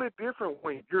 it's totally different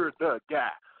when you're the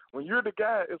guy. When you're the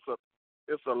guy,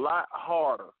 it's a lot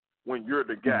harder when you're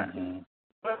the guy. Mm-hmm.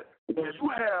 But when you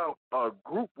have a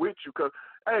group with you, because,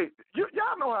 hey,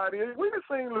 y'all know how it is. We done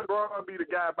seen LeBron be the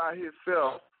guy by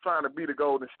himself trying to beat the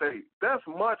Golden State. That's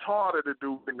much harder to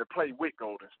do than to play with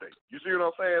Golden State. You see what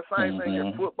I'm saying? Same thing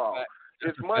in football.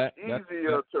 It's much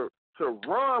easier to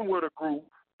run with a group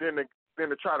than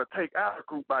to try to take out a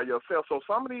group by yourself. So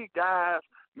some of these guys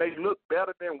may look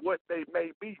better than what they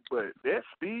may be, but that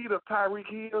speed of Tyreek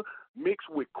Hill mixed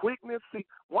with quickness. See,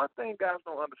 one thing guys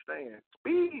don't understand,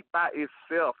 speed by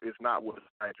itself is not what's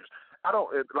dangerous. I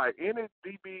don't like any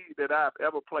DB that I've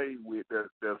ever played with. There's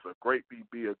a great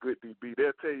DB, a good DB.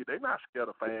 They'll tell you they're not scared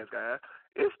of fans, guys.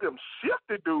 It's them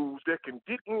shifty dudes that can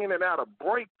get in and out of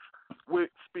breaks with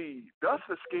speed. That's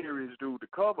the scariest dude to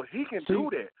cover. He can do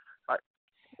that. Like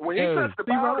when he touches the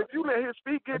ball, if you let his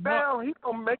feet get down, he's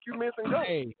gonna make you miss and go.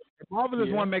 Hey, the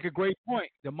Marvelous want to make a great point.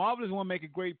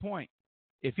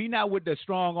 If he's not with the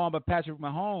strong arm of Patrick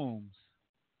Mahomes,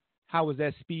 how is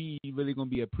that speed really going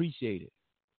to be appreciated?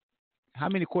 How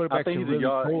many quarterbacks can really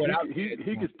throw it out?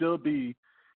 He could still be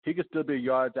a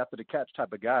yards after the catch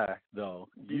type of guy, though.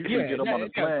 You can get him on the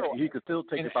plant. He could still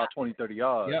take about 20, 30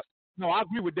 yards. Yep. No, I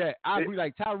agree with that. I agree.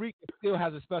 Like Tyreek still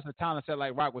has a special talent set,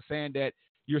 like Rock was saying, that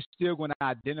you're still going to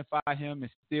identify him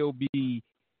and still be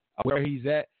where he's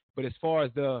at. But as far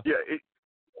as the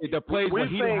plays where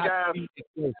he don't have to be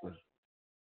explosive.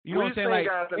 You know what I'm saying? We've seen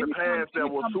guys in the past that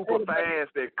were super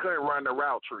fast that couldn't run the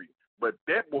route tree, but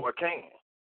that boy can.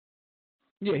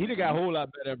 Yeah, he got a whole lot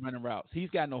better at running routes.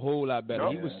 He's gotten a whole lot better.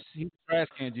 He was trash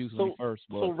can juice when he first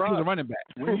was. So Rob, he was a running back.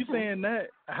 When you're saying that,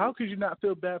 how could you not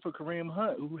feel bad for Kareem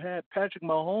Hunt, who had Patrick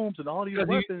Mahomes and all these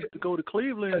weapons to go to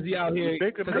Cleveland? Because he out here,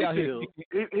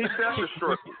 he's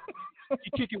self-destructive.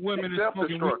 He kicking women and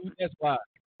smoking weed. That's why.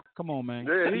 Come on, man.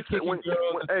 Yeah, he's kicking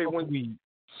girls and smoking weed.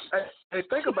 Hey,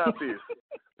 think about this.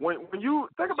 When you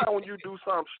do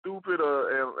something stupid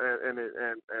and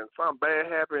something bad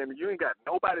happen, and you ain't got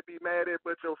nobody to be mad at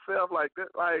but yourself, like that,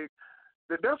 like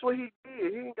that's what he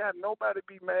did. He ain't got nobody to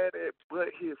be mad at but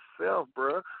himself,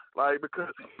 bro. Like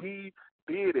because he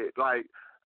did it. Like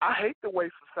I hate the way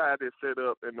society is set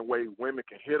up and the way women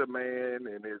can hit a man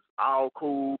and it's all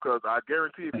cool. Because I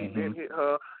guarantee if he didn't hit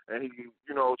her and he,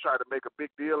 tried to make a big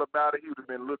deal about it, he would have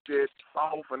been looked at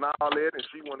soft and all that, and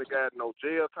she wouldn't have got no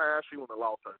jail time. She wouldn't have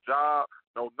lost her job.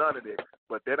 No, none of that.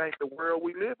 But that ain't the world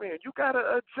we live in. You got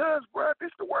to adjust, bro.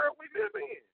 This the world we live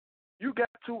in. You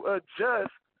got to adjust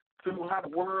to how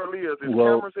the world is. There's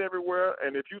cameras everywhere,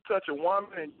 and if you touch a woman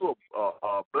and you're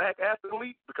a black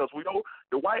athlete, because we know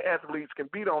the white athletes can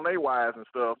beat on their wives and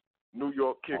stuff, New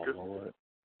York Kickers.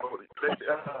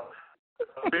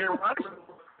 Ben Rodgers,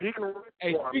 he can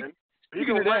women.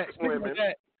 Speaking of that,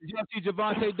 did you see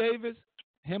Javante Davis?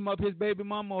 Him up his baby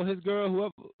mama or his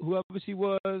girl, whoever she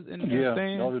was in the stand?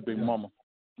 Yeah, that was his big mama.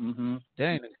 Mm-hmm.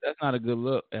 Dang, that's not a good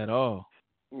look at all.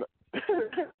 No.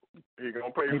 He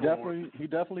gonna pay for it. He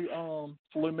definitely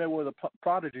Floyd Mayweather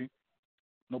prodigy.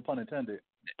 No pun intended.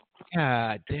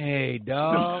 God dang,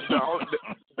 dog.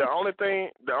 the only thing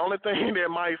that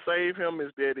might save him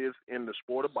is that it's in the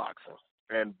sport of boxing,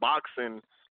 and boxing,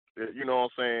 you know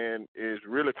what I'm saying, is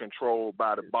really controlled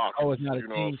by the boxers. Oh, it's not a team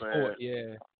team sport.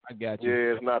 Yeah, I got you.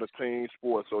 Yeah, it's not a team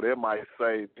sport, so that might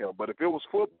save him. But if it was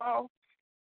football,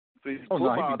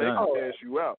 football they can cash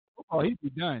you out. Oh, he'd be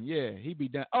done. Yeah, he'd be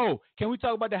done. Oh, can we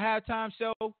talk about the halftime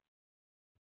show?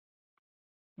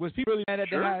 Was people really mad at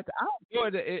the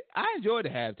halftime? I enjoyed the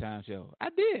halftime show. I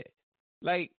did.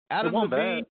 Like Adam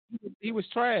Levine, he was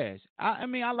trash. I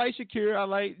mean, I like Shakira. I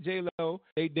like J-Lo.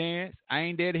 They dance. I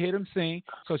ain't there to hear them sing.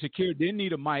 So Shakira didn't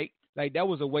need a mic. Like that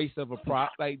was a waste of a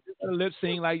prop. Like lip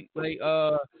sync, like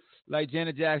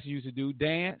Janet Jackson used to do.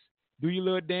 Dance. Do your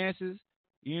little dances.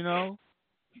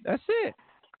 That's it.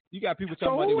 You got people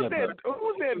talking about who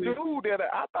was that dude that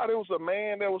I thought it was a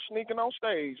man that was sneaking on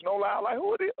stage? No lie, like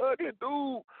who is this ugly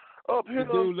dude up here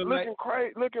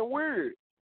looking weird?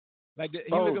 Like he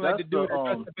looking like the dude that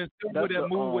dressed up in silver that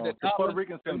moved with the dollar. Puerto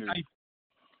Rican singers.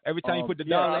 Every time you put the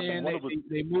dollar in,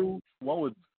 they move.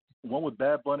 One with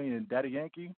Bad Bunny and Daddy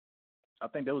Yankee. I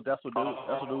think that's what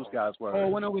those guys were.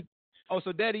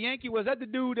 So Daddy Yankee, was that the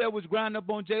dude that was grinding up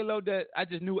on J-Lo that I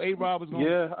just knew A-Rod was going to?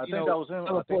 Yeah, I think that was him.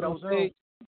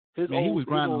 He was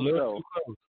grinding a little too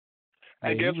close.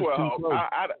 And guess what?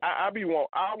 I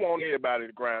want everybody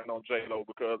to grind on J-Lo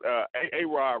because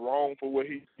A-Rod wrong for what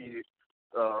he did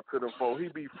to them folks. He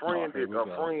be friended a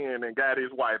friend and got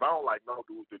his wife. I don't like no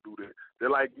dudes that do that. They're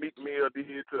like Meek Mill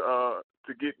did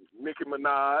to get Nicki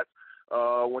Minaj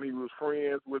when he was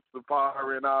friends with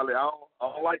Safari and all that. I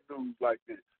don't like dudes like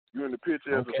that. You in the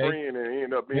picture as a friend and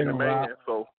end up being a man.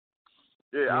 So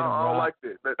yeah, I don't like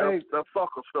that. That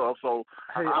sucker stuff. So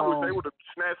I wish they would have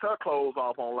snatched her clothes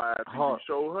off on live TV.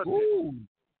 Show her. Ooh,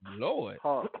 Lord.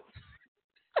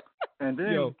 And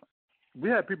then we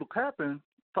had people clapping,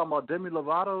 talking about Demi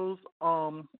Lovato's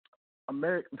her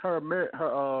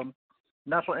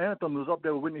national anthem was up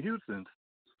there with Whitney Houston's.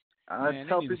 I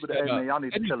tell people that, hey, man, y'all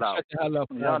need to chill out.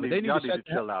 Y'all need to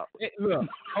chill out. Look,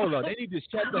 hold on. They need to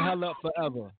shut the hell up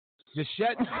forever. Just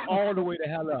shut all the way the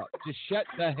hell up. Just shut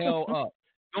the hell up.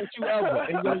 Don't you ever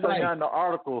in your life. In the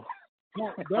article.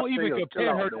 Don't even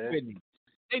compare her to Whitney.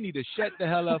 They need to shut the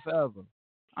hell up forever.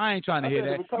 I ain't trying to hear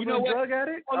that. You know what? Drug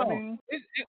addict? I mean,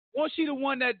 wasn't she the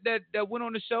one that went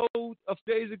on the show a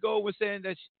few days ago was saying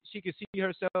that she could see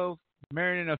herself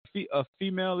marrying a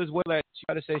female as well? That she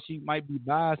tried to say she might be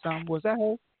bi or something. Was that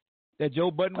her? That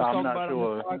Joe Budden was talking about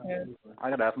sure. on the podcast? I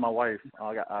got to ask my wife.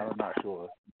 I'm not sure.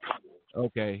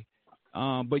 Okay.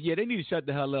 But yeah, they need to shut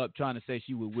the hell up trying to say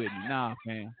she was Whitney. Nah,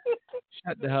 man.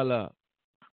 Shut the hell up.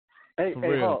 Hey,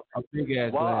 real. A big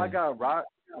ass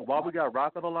while we got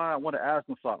Rock on the line, I want to ask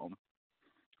him something.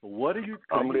 What do you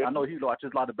think? I know he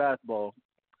watches a lot of basketball.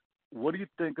 What do you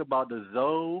think about the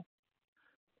Zoe,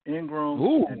 Ingram,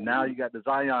 and now you got the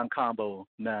Zion combo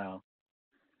now?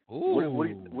 Ooh. What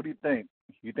do you think?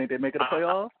 You think they make it a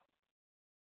playoff?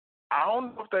 I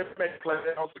don't know if they make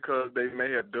playoffs because they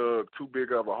may have dug too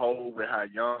big of a hole with how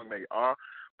young they are.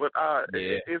 But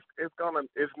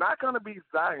it's not gonna be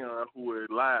Zion who it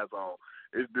lies on.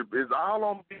 It's all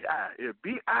on B.I. If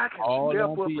B.I. can step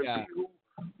up and be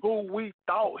who we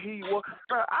thought he was.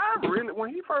 But when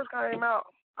he first came out,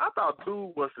 I thought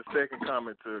dude was the second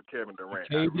coming to Kevin Durant.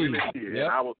 I really did. Yep.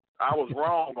 And I was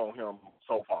wrong on him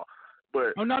so far.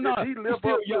 But he's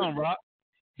still young, Rock.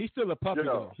 He's still a puppy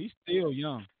though. He's still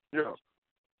young. Yeah.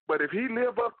 But if he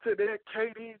live up to that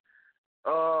KD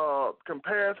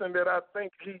comparison that I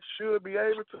think he should be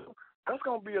able to, that's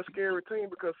going to be a scary team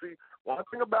because, see, one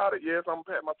thing about it, yes, I'm going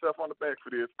to pat myself on the back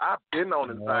for this. I've been on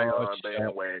the Zion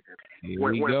bandwagon.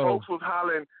 When folks was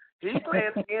hollering, he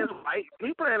playing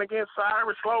against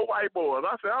Cyrus slow white boys.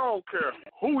 I said, I don't care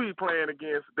who he playing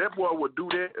against. That boy would do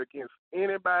that against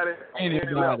anybody. Dude,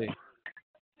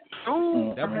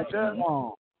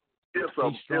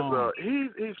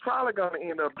 he's probably going to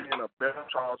end up being a better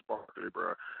Charles Barkley,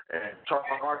 bro. And Charles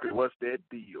Barkley, what's that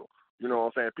deal? You know what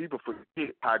I'm saying? People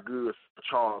forget how good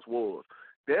Charles was.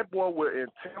 That boy will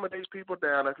intimidate people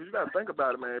down there because you got to think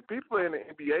about it, man. People in the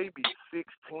NBA be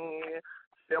 6'10",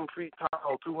 7 feet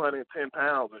tall, 210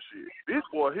 pounds and shit. This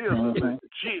boy here is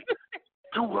legit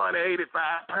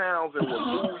 285 pounds and will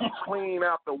move you clean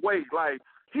out the way. Like,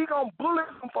 he going to bully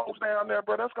some folks down there,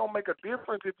 bro. That's going to make a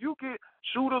difference. If you get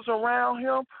shooters around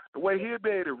him, the way he'll be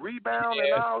able to rebound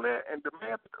and all that, and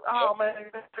demand,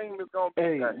 that team is going to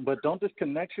be that. But don't this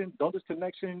connection,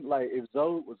 like, if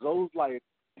Zoe's like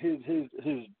his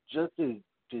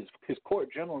court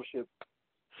generalship,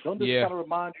 don't this kind of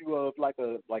remind you of like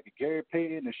a Gary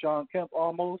Payton and Sean Kemp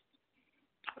almost?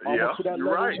 Yeah, to that you're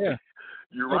level? right. Yeah.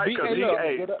 You're right, because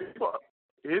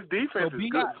his defense is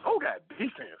good. Oh, got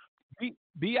defense.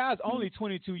 B.I.'s only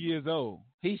 22 years old.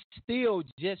 He's still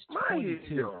just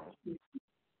 22.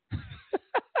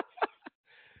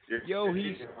 Yo,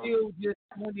 he's still just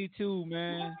 22,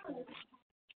 man.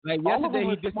 Like yesterday,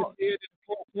 he disappeared in the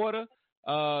fourth quarter.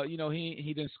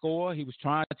 He didn't score. He was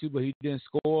trying to, but he didn't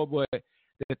score. But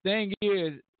the thing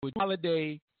is, with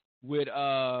Holiday, with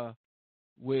Ball,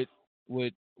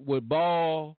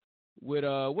 with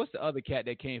what's the other cat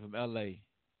that came from L.A.?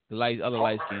 The other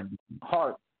light skin.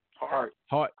 Hart.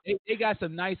 They got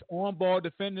some nice on-ball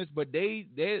defenders, but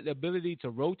their ability to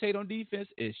rotate on defense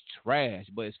is trash.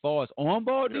 But as far as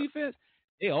on-ball defense,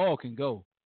 they all can go.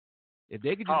 If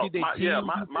they could just get their team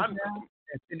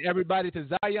and send everybody to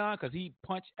Zion because he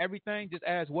punched everything, just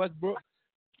as Westbrook,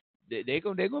 they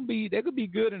gonna be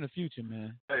good in the future,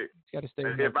 man. Hey, got to stay.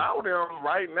 if I were them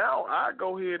right now, I'd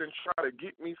go ahead and try to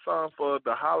get me some for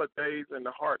the holidays and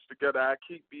the Hearts Together. I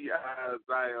keep B.I.,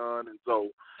 Zion, and Zoe,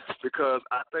 because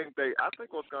I think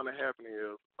what's gonna happen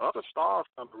is other stars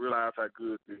gonna realize how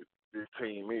good this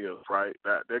team is, right?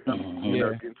 That they're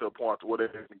gonna get to a point where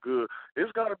they're good.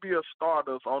 It's gonna be a star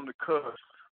that's on the cusp.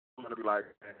 I'm gonna be like,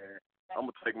 man, I'm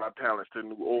gonna take my talents to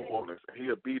New Orleans, and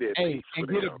he'll be that. Hey, and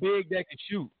get a big that can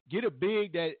shoot. Get a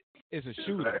big that is a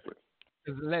shooter. Exactly.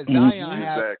 Let Zion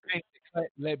have exactly. the paint.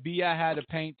 Let B.I. have the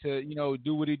paint to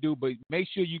do what he do, but make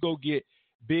sure you go get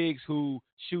bigs who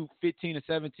shoot 15 or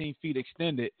 17 feet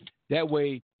extended. That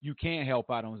way you can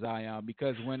help out on Zion,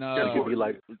 because when you could be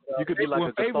like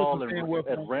a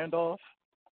Gasol at Randolph.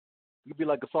 You could be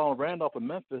like Gasol and Randolph in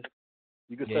Memphis.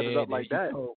 You could set it up like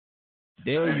that.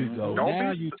 There you go.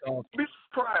 Don't be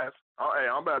surprised. Hey,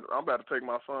 I'm about to take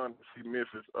my son to see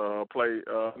Memphis play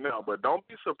now, but don't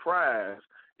be surprised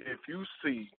if you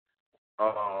see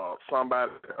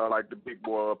somebody like the big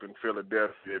boy up in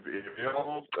Philadelphia. If you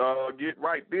don't get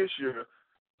right this year,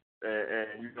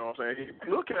 and you know what I'm saying,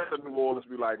 he look at the New Orleans,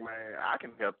 be like, man, I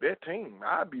can help that team.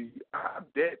 I'm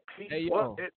that piece. Hey,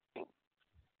 yo,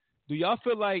 do y'all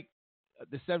feel like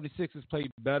the 76ers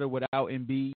played better without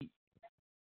Embiid?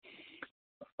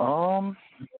 Or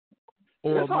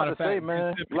it's hard to say,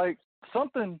 man. Like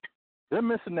something, they're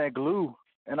missing that glue,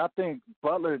 and I think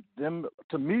Butler.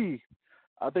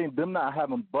 I think them not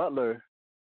having Butler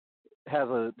has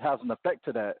an effect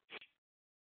to that,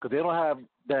 because they don't have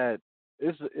that.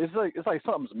 It's like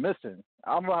something's missing.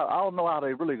 I don't know how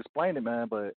they really explain it, man,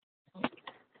 but.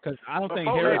 Because I don't think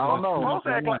Harry. I don't know.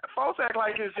 Folks act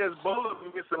like it's just Butler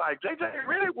missing. Like JJ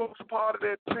really was a part of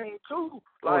that team too.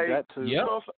 Like that too. Yep.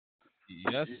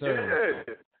 Yes, sir.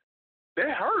 Yeah.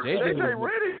 That hurt. JJ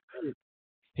Redick.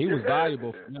 He was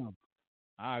valuable for them.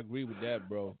 I agree with that,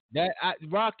 bro.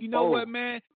 Rock, you know what,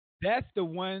 man? That's the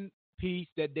one piece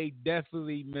that they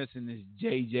definitely missing is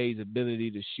JJ's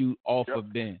ability to shoot off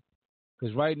of Ben.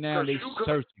 Because right now they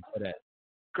searching for that.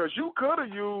 Because you could have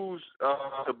used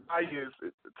Tobias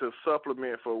to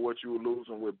supplement for what you were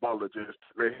losing with Butler, just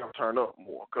to let him turn up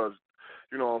more. Because,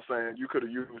 you know what I'm saying, you could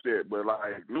have used that. But,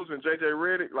 like, losing J.J.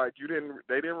 Redick, like,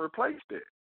 they didn't replace that.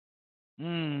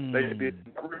 They didn't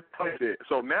replace it.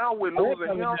 So now with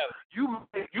losing him,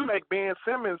 you make Ben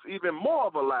Simmons even more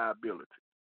of a liability.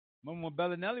 Remember when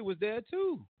Bellinelli was there,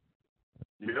 too?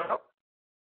 Yep.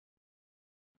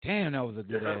 Damn, that was a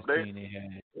good-ass team they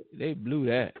had. They blew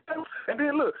that. And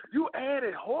then, look, you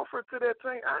added Horford to that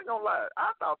team. I ain't going to lie.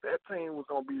 I thought that team was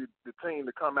going to be the team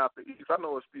to come out the East. I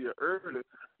know it's still early,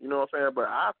 you know what I'm saying, but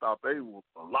I thought they were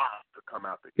a lot to come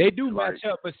out the East. They do match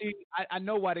up, but see, I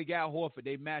know why they got Horford.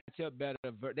 They match up better.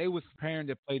 They was preparing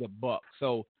to play the Bucks.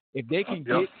 So if they can get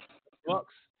the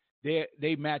Bucks,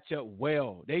 they match up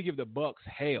well. They give the Bucks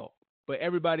hell. But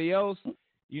everybody else,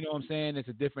 you know what I'm saying, it's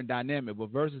a different dynamic. But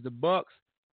versus the Bucks,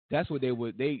 that's what they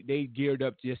would. They geared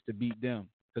up just to beat them,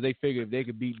 because they figured if they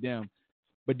could beat them.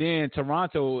 But then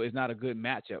Toronto is not a good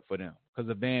matchup for them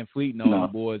because of Van Fleet and all the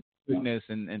boys' quickness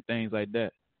and things like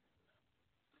that.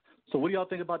 So what do y'all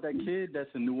think about that kid that's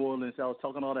in New Orleans? I was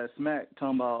talking all that smack,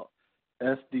 talking about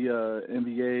the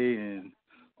NBA and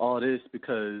all this,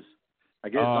 because I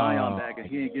guess Zion back and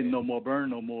he ain't getting no more burn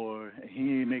no more. He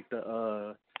ain't make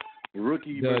the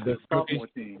rookie versus sophomore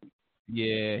team.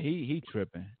 Yeah, he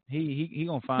tripping. He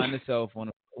gonna find himself on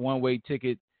a one-way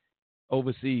ticket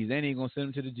overseas. They ain't gonna send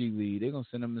him to the G League. They're gonna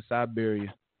send him to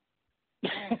Siberia.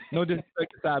 No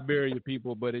disrespect to Siberia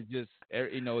people, but it just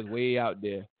it's way out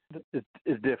there.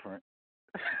 It's different.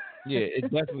 Yeah, it's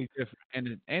definitely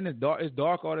different. And it's dark. It's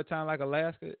dark all the time like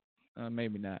Alaska.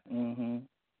 Maybe not. Mm-hmm.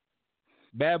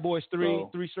 Bad Boys 3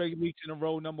 straight weeks in a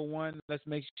row, number one. Let's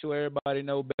make sure everybody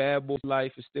know Bad Boys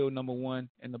Life is still number one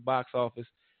in the box office.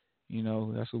 You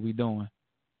know, that's what we doing.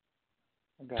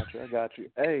 I got you.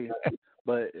 Hey,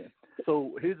 but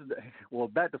so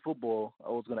back to football. I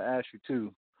was going to ask you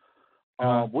too.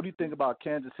 What do you think about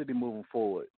Kansas City moving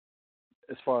forward?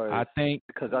 As far as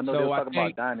because I know they were talking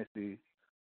about dynasty.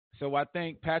 So I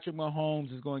think Patrick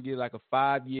Mahomes is going to get like a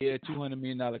 5-year, $200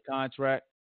 million contract.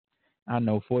 I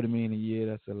know $40 million a year.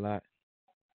 That's a lot.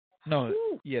 No,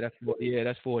 that's 40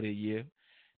 a year.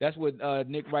 That's what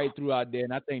Nick Wright threw out there,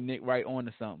 and I think Nick Wright on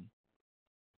to something.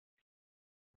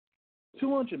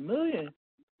 $200 million.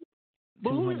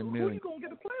 But who million. you gonna get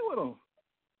to play with him?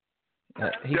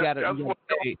 He got to.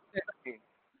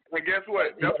 And guess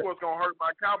what? That's what's gonna hurt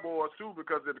my Cowboys too,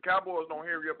 because if the Cowboys don't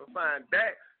hurry up and sign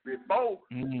Dak before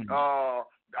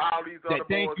all these other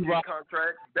boys get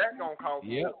contracts, that gonna cost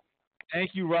more.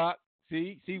 Thank you, Rock.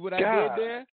 See what I did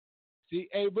there? See,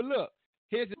 hey, but look,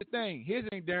 here's the thing,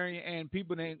 Darian, and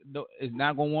people is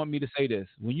not gonna want me to say this.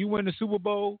 When you win the Super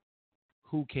Bowl,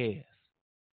 who cares?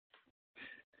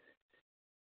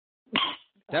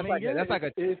 That's like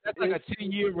a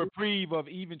 10-year reprieve of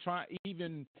even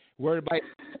worried about.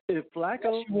 If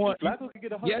Flacco could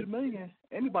get $100 million,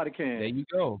 anybody can. There you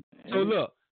go. So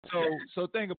look, so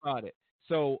think about it.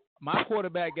 So my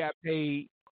quarterback got paid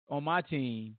on my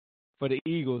team for the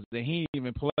Eagles, and he didn't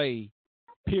even play.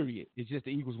 Period. It's just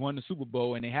the Eagles won the Super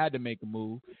Bowl and they had to make a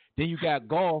move. Then you got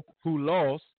Goff, who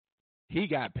lost. He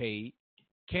got paid.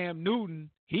 Cam Newton,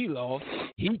 he lost.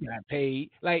 He got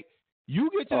paid. Like, you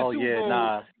get to the Super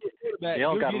Bowl. They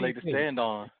don't got a leg to stand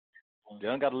on. They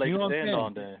don't got a leg to stand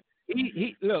on then.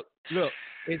 He look.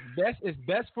 It's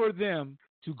best for them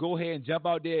to go ahead and jump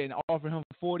out there and offer him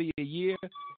 $40 a year.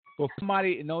 But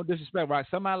somebody, no disrespect, right?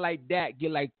 Somebody like that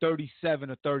get like 37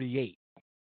 or 38.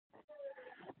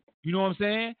 You know what I'm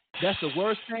saying? That's the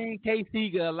worst thing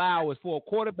KC could allow is for a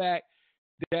quarterback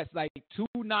that's like 2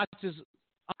 notches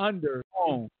under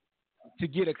to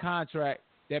get a contract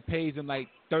that pays him like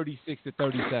 36 to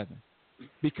 37.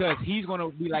 Because he's going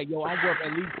to be like, yo, I'm worth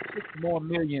at least $6 more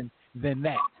million than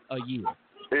that a year.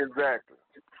 Exactly.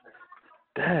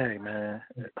 Dang, man.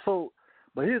 So,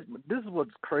 but this is what's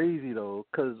crazy, though,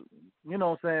 because, you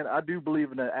know what I'm saying, I do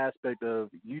believe in the aspect of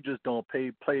you just don't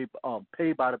pay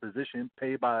by the position,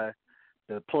 pay by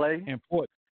the play. Important.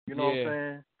 You know what I'm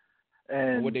saying?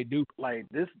 And what they do. Like,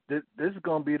 this is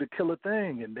going to be the killer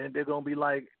thing, and then they're going to be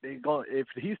like, if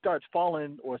he starts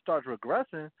falling or starts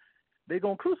regressing, they're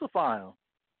going to crucify him.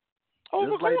 Oh,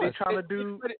 just like they're trying to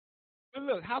do. But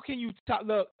look, how can you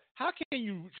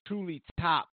truly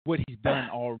top what he's done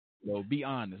already, though? Be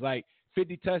honest. Like,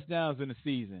 50 touchdowns in the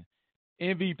season,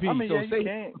 MVP. I mean, so yeah, you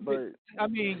can't, but I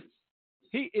mean,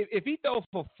 if he throw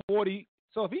for 40,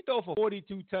 so if he throw for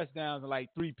 42 touchdowns and like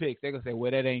 3 picks, they're gonna say, well,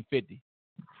 that ain't 50.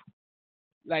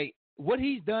 Like, what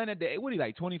he's done what he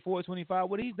like 24, 25?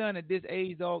 What he's done at this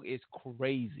age, dog, is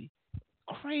crazy.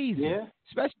 Yeah.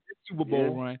 Especially the Super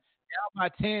Bowl run. Down by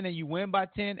 10 and you win by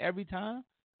 10 every time.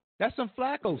 That's some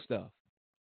Flacco stuff.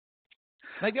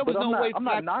 Like, there was I'm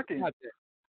not knocking.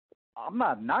 I'm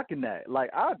not knocking that. Like,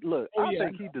 I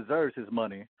think he deserves his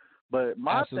money. But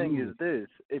my thing is this: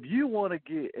 if you want to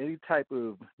get any type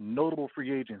of notable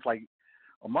free agents, like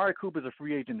Amari Cooper's a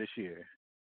free agent this year.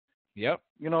 Yep.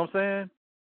 You know what I'm saying?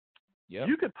 Yep.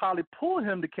 You could probably pull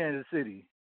him to Kansas City.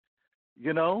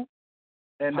 You know,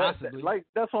 and that's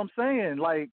what I'm saying.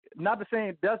 Like, not the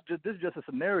same. This is just a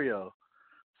scenario.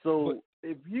 So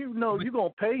if you know you're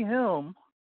gonna pay him,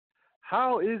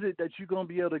 how is it that you're gonna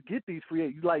be able to get these free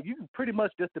agents? Like, you pretty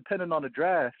much just depending on the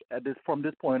draft from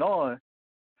this point on.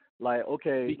 Like,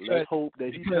 okay, let's hope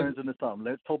that he turns into something.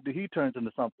 Let's hope that he turns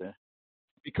into something.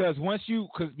 Because once you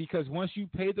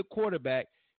pay the quarterback,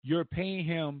 you're paying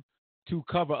him to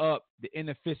cover up the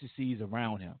inefficiencies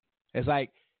around him. It's like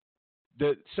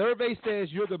the survey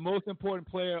says you're the most important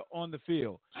player on the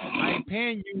field. I am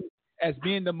paying you as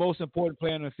being the most important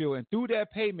player on the field, and through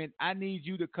that payment, I need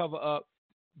you to cover up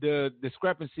the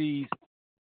discrepancies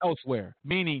elsewhere.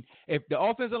 Meaning, if the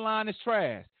offensive line is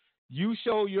trash, you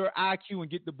show your IQ and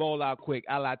get the ball out quick,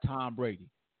 a la Tom Brady.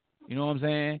 You know what I'm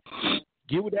saying?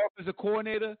 Get with the offensive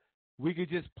coordinator. We could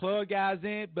just plug guys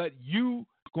in, but you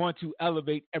going to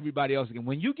elevate everybody else again.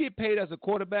 When you get paid as a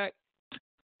quarterback,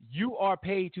 you are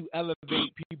paid to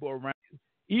elevate people around you.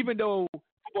 Even though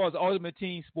football is the ultimate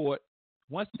team sport,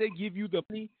 once they give you the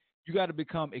money, you got to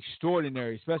become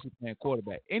extraordinary, especially playing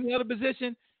quarterback. Any other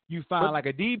position, you find like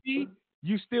a DB,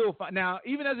 you still find. Now,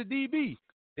 even as a DB,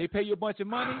 they pay you a bunch of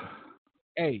money.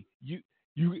 Hey, you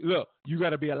look, you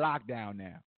got to be a lockdown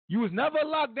now. You was never a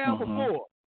lockdown before,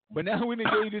 but now when they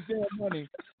give you this damn money,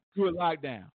 you're a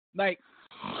lockdown. Like,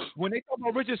 when they talk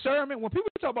about Richard Sherman, when people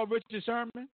talk about Richard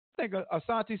Sherman, think of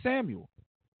Asante Samuel.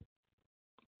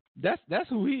 That's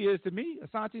who he is to me,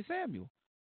 Asante Samuel.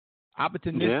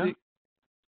 Opportunistic,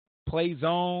 play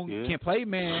zone, can't play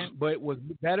man, but was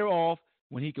better off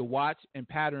when he could watch and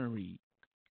pattern read.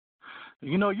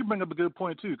 You know, you bring up a good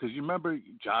point, too, because you remember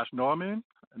Josh Norman,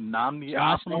 Nnamdi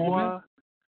Asomugha.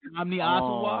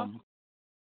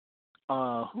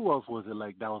 Who else was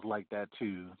it that was like that,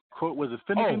 too? Was it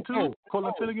Finnegan, too?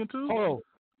 Colin Finnegan, too? Oh,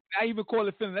 not even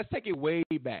Colin Finnegan. Let's take it way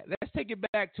back. Let's take it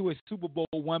back to a Super Bowl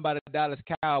won by the Dallas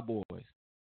Cowboys.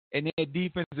 And their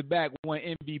defensive back won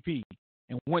MVP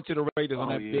and went to the Raiders on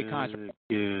that big contract.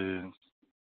 Yeah.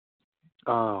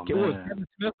 Oh, man. Was Kevin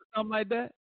Smith or something like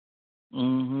that? I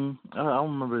don't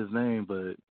remember his name,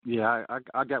 but yeah,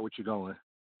 I got what you're going.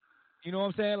 You know what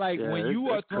I'm saying? Like, when you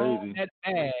are throwing that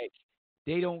bag,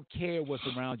 they don't care what's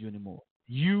around you anymore.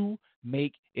 You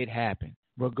make it happen,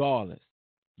 regardless.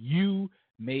 You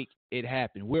make it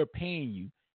happen. We're paying you.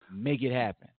 Make it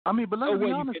happen. I mean, but let's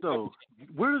be honest though.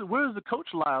 Where's the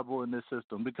coach liable in this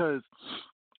system? Because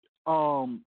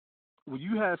when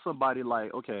you have somebody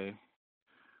like, okay,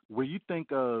 where you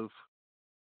think of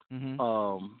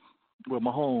with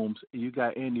Mahomes, you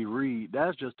got Andy Reid,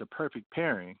 that's just a perfect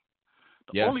pairing.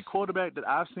 The only quarterback that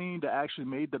I've seen that actually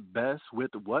made the best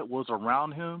with what was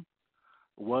around him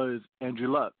was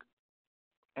Andrew Luck.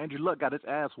 Andrew Luck got his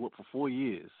ass whooped for 4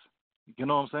 years. You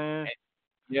know what I'm saying?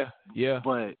 Yeah.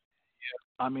 But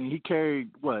I mean, he carried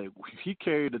a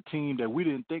team that we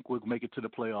didn't think would make it to the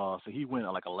playoffs. So he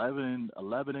went like 11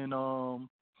 and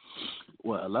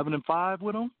 5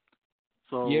 with them.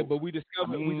 So yeah, but we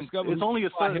discovered it's only a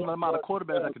certain amount of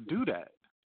quarterbacks that could do that.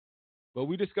 But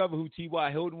we discovered who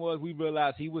T.Y. Hilton was. We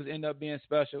realized he was end up being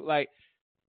special. Like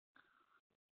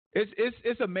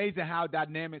it's amazing how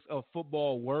dynamics of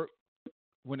football work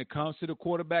when it comes to the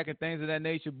quarterback and things of that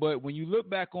nature. But when you look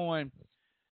back on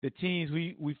the teams,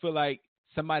 we feel like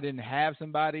somebody didn't have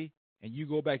somebody, and you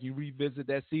go back and revisit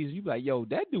that season, you be like, yo,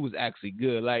 that dude was actually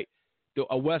good. Like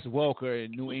a Wes Welker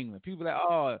in New England. People are like,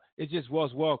 oh, it's just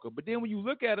Wes Welker. But then when you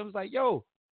look at him, it's like, yo,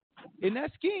 in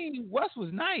that scheme, Wes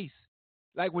was nice.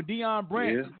 Like when Deion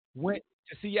Branch went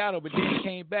to Seattle, but then he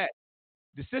came back,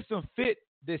 the system fit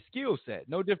their skill set,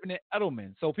 no different than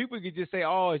Edelman. So people could just say,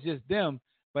 oh, it's just them.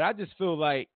 But I just feel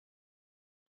like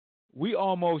we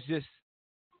almost just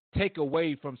take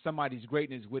away from somebody's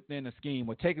greatness within a scheme,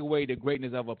 or take away the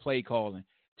greatness of a play calling,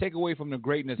 take away from the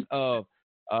greatness of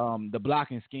the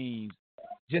blocking schemes,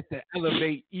 just to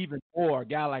elevate even more a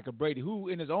guy like a Brady, who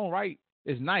in his own right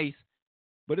is nice,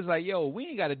 but it's like, yo, we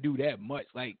ain't got to do that much.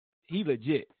 Like, he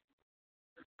legit.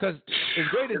 Because as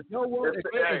great as Joe was, as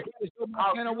great as Joe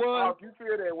Montana was, you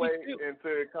feel that way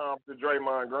until it comes to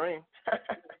Draymond Green.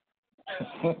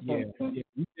 yeah,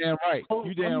 you damn right.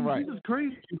 You damn right. This is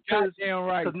crazy. You damn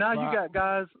right. Because now you got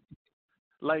guys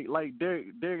like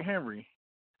Derrick Henry.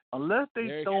 Unless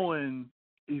they throwing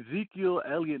Ezekiel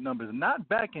Elliott numbers, not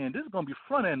back end, this is gonna be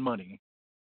front end money.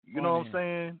 You know what I'm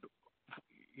saying?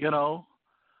 You know,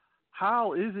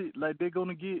 how is it like they're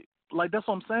gonna get like that's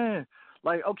what I'm saying?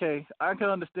 Like, okay, I can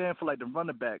understand for like the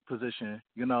running back position,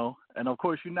 you know, and of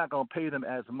course you're not gonna pay them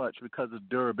as much because of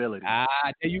durability.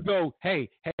 There you go. Hey,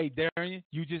 Darian,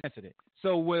 you just answered it.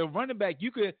 So with a running back,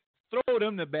 you could throw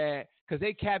them the bag because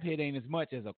they cap hit ain't as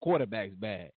much as a quarterback's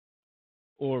bag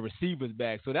or a receiver's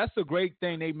bag. So that's a great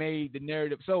thing they made the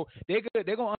narrative. So they're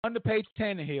gonna underpay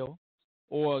Tannehill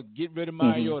or get rid of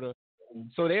Mariota.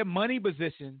 So their money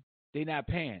position they're not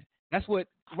paying. That's what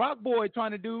Rock Boy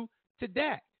trying to do to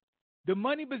Dak. The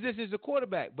money position is the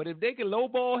quarterback, but if they can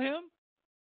lowball him,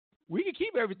 we can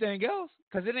keep everything else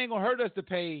because it ain't gonna hurt us to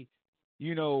pay,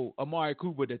 you know, Amari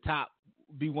Cooper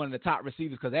be one of the top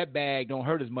receivers because that bag don't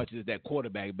hurt as much as that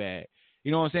quarterback bag.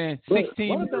 You know what I'm saying? 16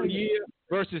 million a year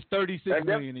versus 36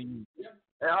 million a year.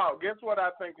 And guess what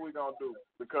I think we're gonna do?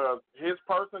 Because his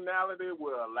personality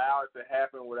will allow it to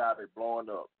happen without it blowing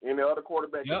up. Any other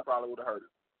quarterback probably would have hurt it.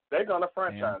 They're gonna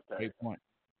franchise tag. Great point.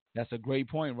 That's a great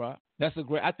point, Rob. That's a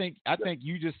great. I think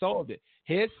you just solved it.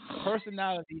 His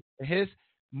personality, his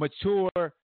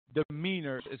mature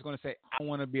demeanor is going to say, "I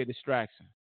want to be a distraction."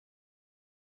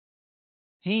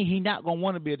 He not going to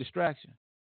want to be a distraction.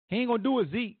 He ain't going to do it.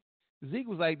 Zeke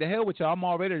was like, "The hell with y'all. I'm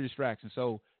already a distraction.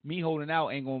 So me holding out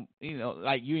ain't going. You know,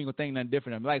 like you ain't going to think nothing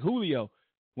different." Like Julio,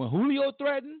 when Julio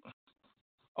threatened,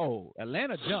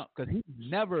 Atlanta jumped because he's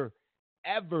never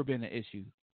ever been an issue.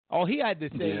 All he had to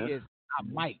say is, "I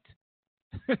might."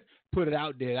 Put it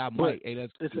out there. I might. Hey,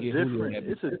 it's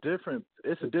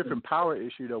a different power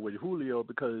issue though with Julio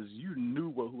because you knew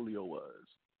what Julio was.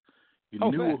 You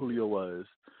knew what Julio was,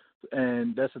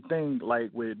 and that's the thing. Like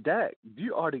with Dak,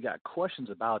 you already got questions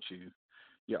about you.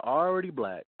 You're already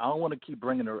black. I don't want to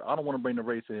bring the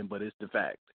race in, but it's the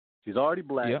fact. He's already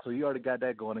black, so you already got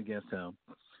that going against him.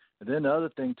 And then the other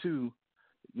thing too,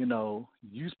 you know,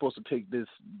 you're supposed to take this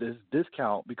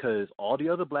discount because all the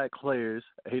other black players,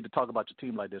 I hate to talk about your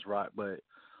team like this, Rock, but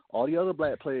all the other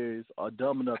black players are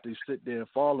dumb enough to sit there and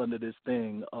fall under this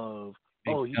thing of,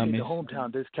 you get the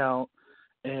hometown discount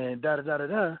and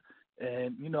da-da-da-da-da.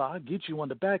 And, you know, I'll get you on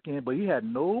the back end, but he had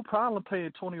no problem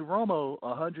paying Tony Romo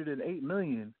 $108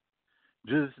 million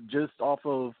just off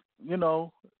of, you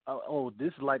know,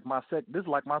 this is like my son.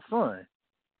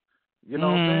 You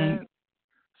know what I'm saying?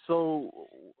 So,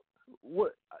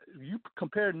 what you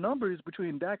compare numbers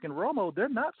between Dak and Romo, they're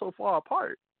not so far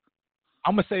apart.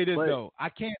 I'm gonna say this though, I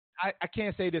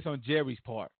can't say this on Jerry's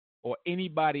part or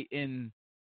anybody in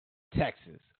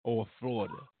Texas or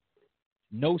Florida.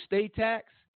 No state tax,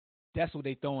 that's what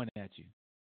they throwing at you.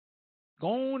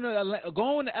 Go on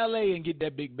to LA and get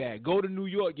that big bag. Go to New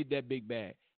York, get that big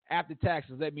bag. After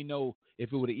taxes, let me know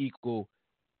if it would equal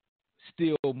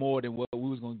still more than what we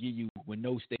was gonna give you with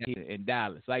no stay here in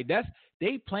Dallas. Like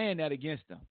they playing that against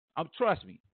them. Trust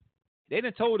me. They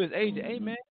done told his agent, hey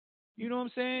man, you know what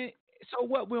I'm saying? So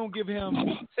what, we don't give him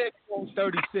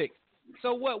 36.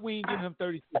 So what, we ain't give him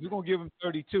 36. We're gonna give him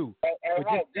 32. That's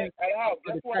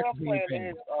what I'm playing in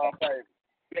his favor.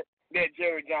 That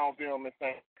Jerry Jones film is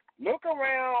saying. Look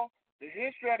around the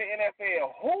history of the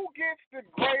NFL. Who gets the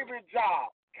gravy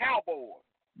job? Cowboys.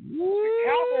 Woo! The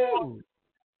Cowboys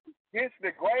gets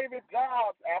the gravy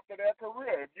jobs after their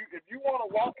career. If you want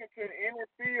to walk into any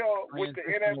field with the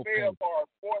NFL for a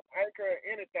sports anchor or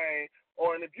anything,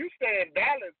 and if you stay in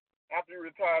Dallas after you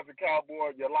retire as a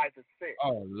Cowboy, your life is set.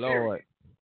 Oh Lord,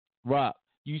 Rock,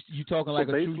 you talking like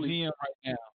a true GM right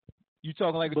now. You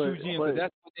talking like a true GM, because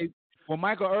that's what they. When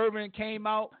Michael Irvin came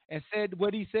out and said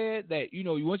what he said, that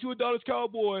once you're a Dallas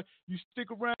Cowboy, you stick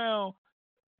around.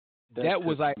 That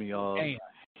was like, damn.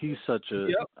 He's such a.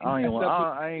 Yep, I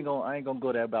ain't gonna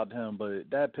go there about him, but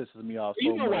that pisses me off.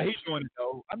 You know why he's doing it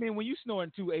though. I mean, when you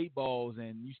snoring 2 8 balls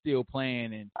and you still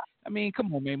playing, and I mean,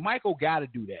 come on, man, Michael got to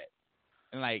do that.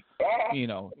 And like,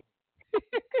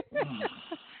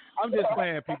 I'm just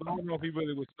playing, people. I don't know if he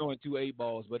really was throwing 2 8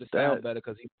 balls, but it sounds better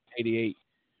because he's 88.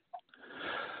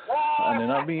 And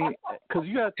then I mean, because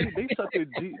you got to think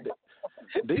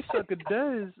they suck at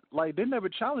Dez. Like, they never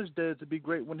challenged Dez to be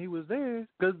great when he was there.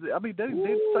 Because I mean, they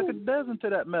suck at Dez into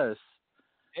that mess.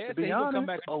 To be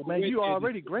honest, oh man, you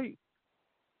already great.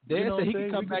 Dez said he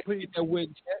can come back and get that win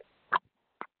check.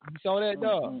 You saw that,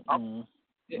 dog? I'm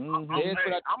gonna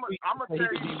tell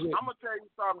you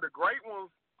something. The great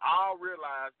ones all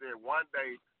realize that one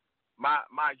day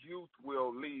my youth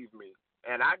will leave me.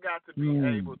 And I got to be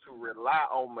able to rely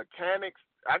on mechanics.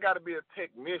 I got to be a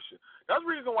technician. That's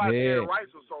the reason why Jerry Rice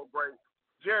was so great.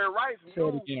 Jerry Rice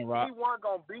knew he wasn't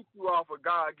going to beat you off a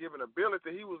God-given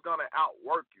ability. He was going to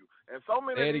outwork you. And so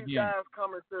many of these guys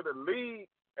come into the league,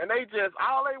 and they just,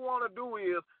 all they want to do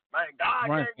is, man, God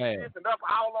gave me this, and that's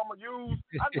all I'm going to use.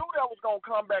 I knew that was going to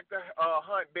come back to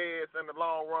hunt Dez in the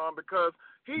long run, because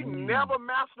he never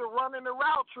mastered running the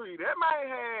route tree. That man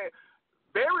had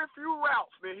very few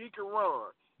routes that he could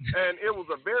run. And it was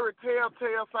a very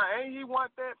telltale sign. Ain't he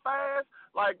want that fast?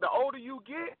 Like, the older you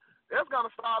get, that's going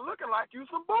to start looking like you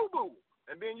some boo-boo.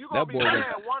 And then you're going to be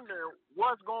wondering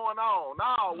what's going on.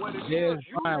 No, what it is,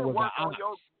 you didn't work on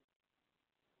your...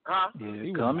 Huh?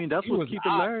 Yeah, I mean, that's what's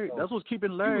keeping Larry. That's what's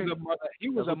keeping Larry. He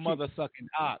was a mother-sucking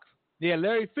ox. Yeah,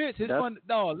 Larry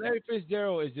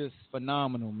Fitzgerald is just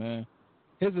phenomenal, man.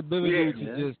 His ability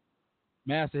to just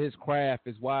master his craft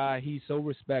is why he's so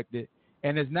respected,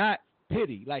 and it's not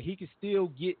pity. Like, he can still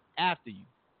get after you,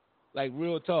 like,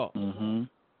 real talk. Mm-hmm.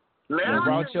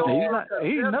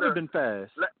 He's never been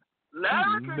fast.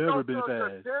 Larry can go to a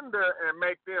contender and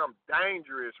make them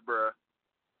dangerous, bro.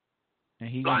 And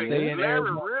he's like, Larry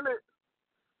really.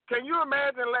 Can you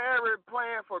imagine Larry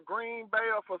playing for Green Bay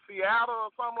or for Seattle or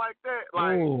something like that?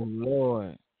 Like, oh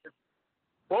Lord,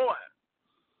 boy,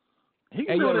 he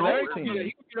can go to Larry.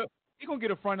 He's going to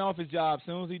get a front office job as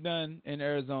soon as he's done in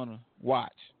Arizona.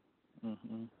 Watch.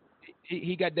 Mm-hmm.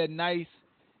 He got that nice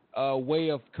way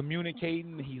of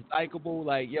communicating. He's likable.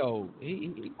 Like, yo,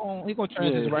 he going to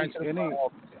transition right into the front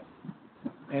office.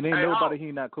 And ain't nobody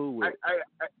he not cool with.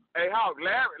 Hey, Hawk,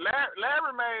 Larry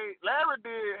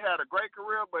did had a great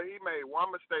career, but he made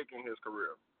one mistake in his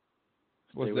career.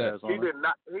 What's that? He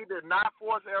did not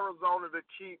force Arizona to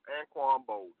keep Anquan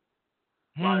Boldin.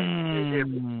 Like, if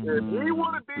he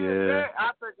would have did that,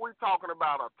 I think we're talking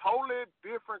about a totally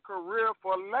different career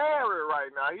for Larry right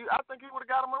now. I think he would have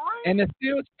got him a ring.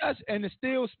 And it's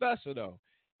still special though.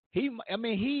 He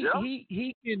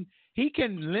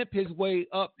can limp his way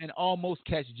up and almost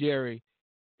catch Jerry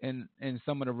in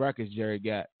some of the records Jerry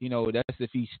got. You know, that's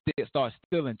if he starts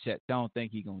stealing checks. I don't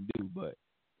think he's gonna do, but.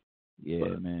 Yeah,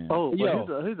 man. Oh,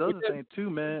 but here's the other thing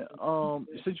too, man.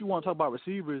 Since you want to talk about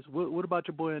receivers, what about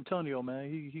your boy Antonio,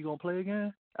 man? He gonna play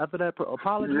again after that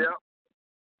apology? Yeah.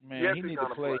 Man, yes, he need to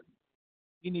play.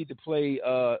 He need to play.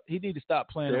 He need to stop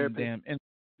playing on the damn internet,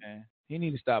 man. He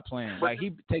need to stop playing. Like,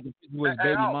 he taking pictures with his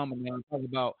baby mama now and talking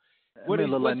about what he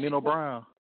look like Nino Brown.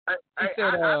 I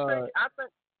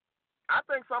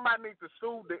think somebody needs to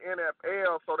sue the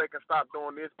NFL so they can stop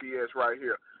doing this BS right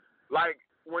here. Like,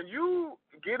 when you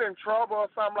get in trouble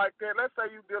or something like that, let's say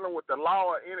you're dealing with the law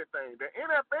or anything, the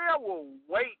NFL will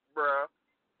wait, bruh.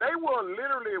 They will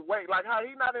literally wait. Like how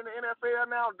he not in the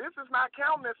NFL now, this is not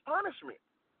counting as punishment.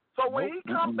 So when he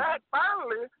comes back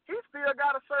finally, he still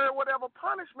got to serve whatever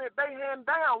punishment they hand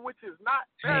down, which is not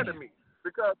fair to me.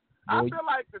 Because I feel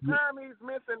like the time he's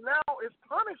missing now is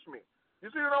punishment. You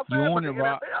see what I'm saying? But the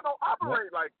NFL don't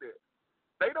operate like that.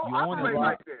 They don't operate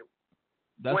like that.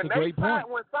 That's a great point.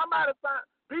 When somebody sign,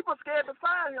 people scared to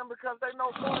sign him because they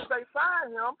know as soon as they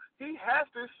sign him, he has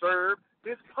to serve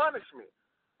his punishment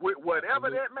with whatever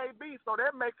that may be. So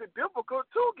that makes it difficult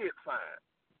to get signed.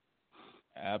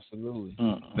 Absolutely.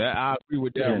 That I agree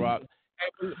with that, Rock.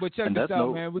 Hey, but check this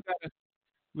out, man.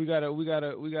 We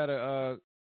gotta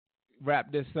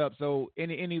wrap this up. So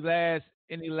any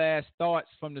last thoughts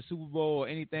from the Super Bowl or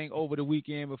anything over the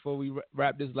weekend before we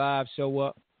wrap this live show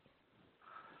up?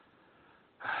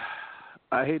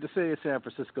 I hate to say it, San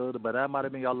Francisco, but that might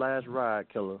have been your last ride,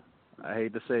 killer. I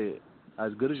hate to say it.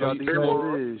 As good as y'all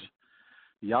defense is,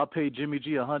 y'all paid Jimmy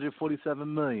G $147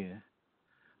 million.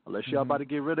 Unless y'all about to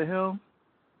get rid of him,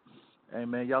 hey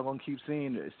man, y'all gonna keep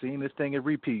seeing this thing in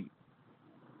repeat.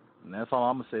 And that's all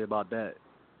I'm gonna say about that.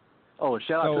 Oh,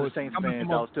 shout out to the Saints fans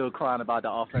that was still crying about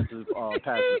the offensive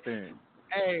pass interference.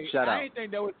 Hey, I didn't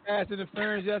think that was pass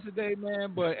interference yesterday,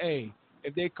 man. But hey,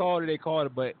 if they called it, they called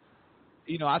it. But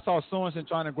you know, I saw Sorensen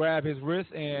trying to grab his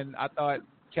wrist, and I thought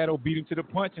Kettle beat him to the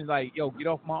punch and like, yo, get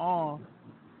off my arm.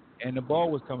 And the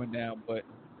ball was coming down, but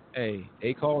hey,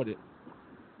 they called it.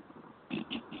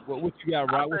 What you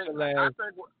got, Rob? What's your last?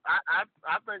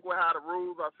 I think with how the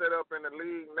rules are set up in the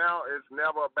league now, it's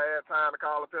never a bad time to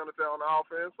call a penalty on the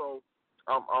offense. So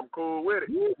I'm cool with it.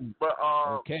 But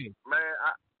man,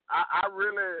 I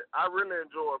really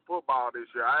enjoyed football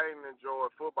this year. I ain't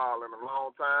enjoyed football in a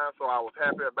long time, so I was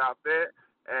happy about that.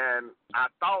 And I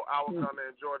thought I was gonna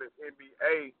enjoy the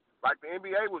NBA. Like the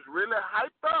NBA was really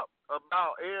hyped up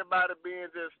about everybody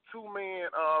being just two-man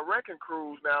wrecking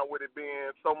crews now, with it being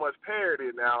so much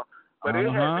parity now. But it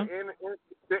has,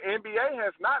 the NBA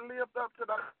has not lived up to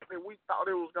that we thought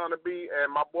it was going to be,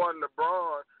 and my boy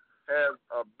LeBron has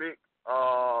a big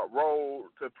role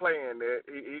to play in that.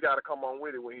 He got to come on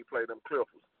with it when he play them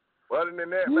Clippers. But other than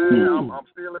that, man, I'm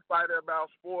still excited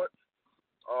about sports.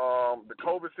 The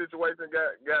COVID situation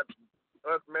got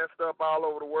us messed up all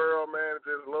over the world, man.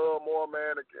 Just love more,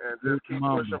 man, and just keep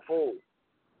pushing forward.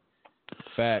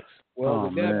 Facts. Well,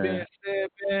 with that being said,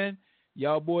 man,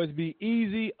 y'all boys be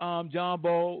easy. John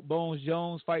Bones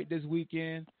Jones fight this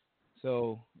weekend,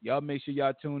 so y'all make sure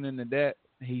y'all tune into that.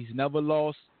 He's never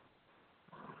lost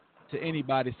to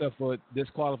anybody except for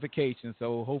disqualification,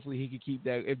 so hopefully he can keep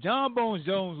that. If John Bones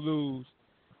Jones lose,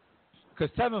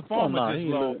 because Tevin Farmer he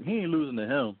ain't losing to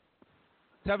him.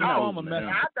 Tevin Farmer messed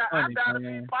I gotta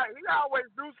be fighting. He always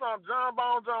do something. John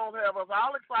Bones Jones have us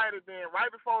all excited. Then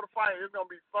right before the fight, it's gonna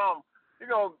be something. He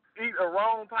gonna eat a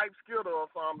wrong type Skittle or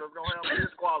something that's gonna have him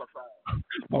disqualified.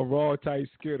 A raw type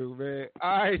Skittle, man.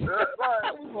 All right,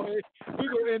 we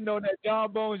gonna end on that.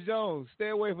 John Bones Jones. Stay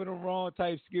away from the wrong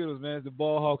type Skittles, man. It's the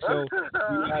Ball Hawk Show.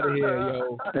 We out of here,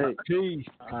 yo. Hey. Peace.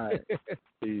 All right.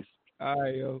 Peace. All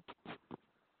right, yo.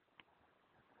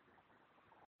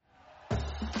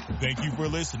 Thank you for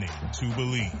listening to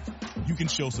Believe. You can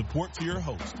show support to your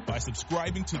host by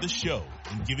subscribing to the show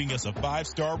and giving us a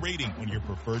 5-star rating on your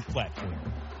preferred platform.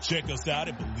 Check us out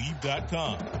at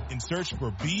Believe.com and search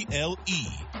for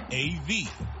BLEAV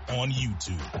on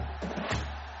YouTube.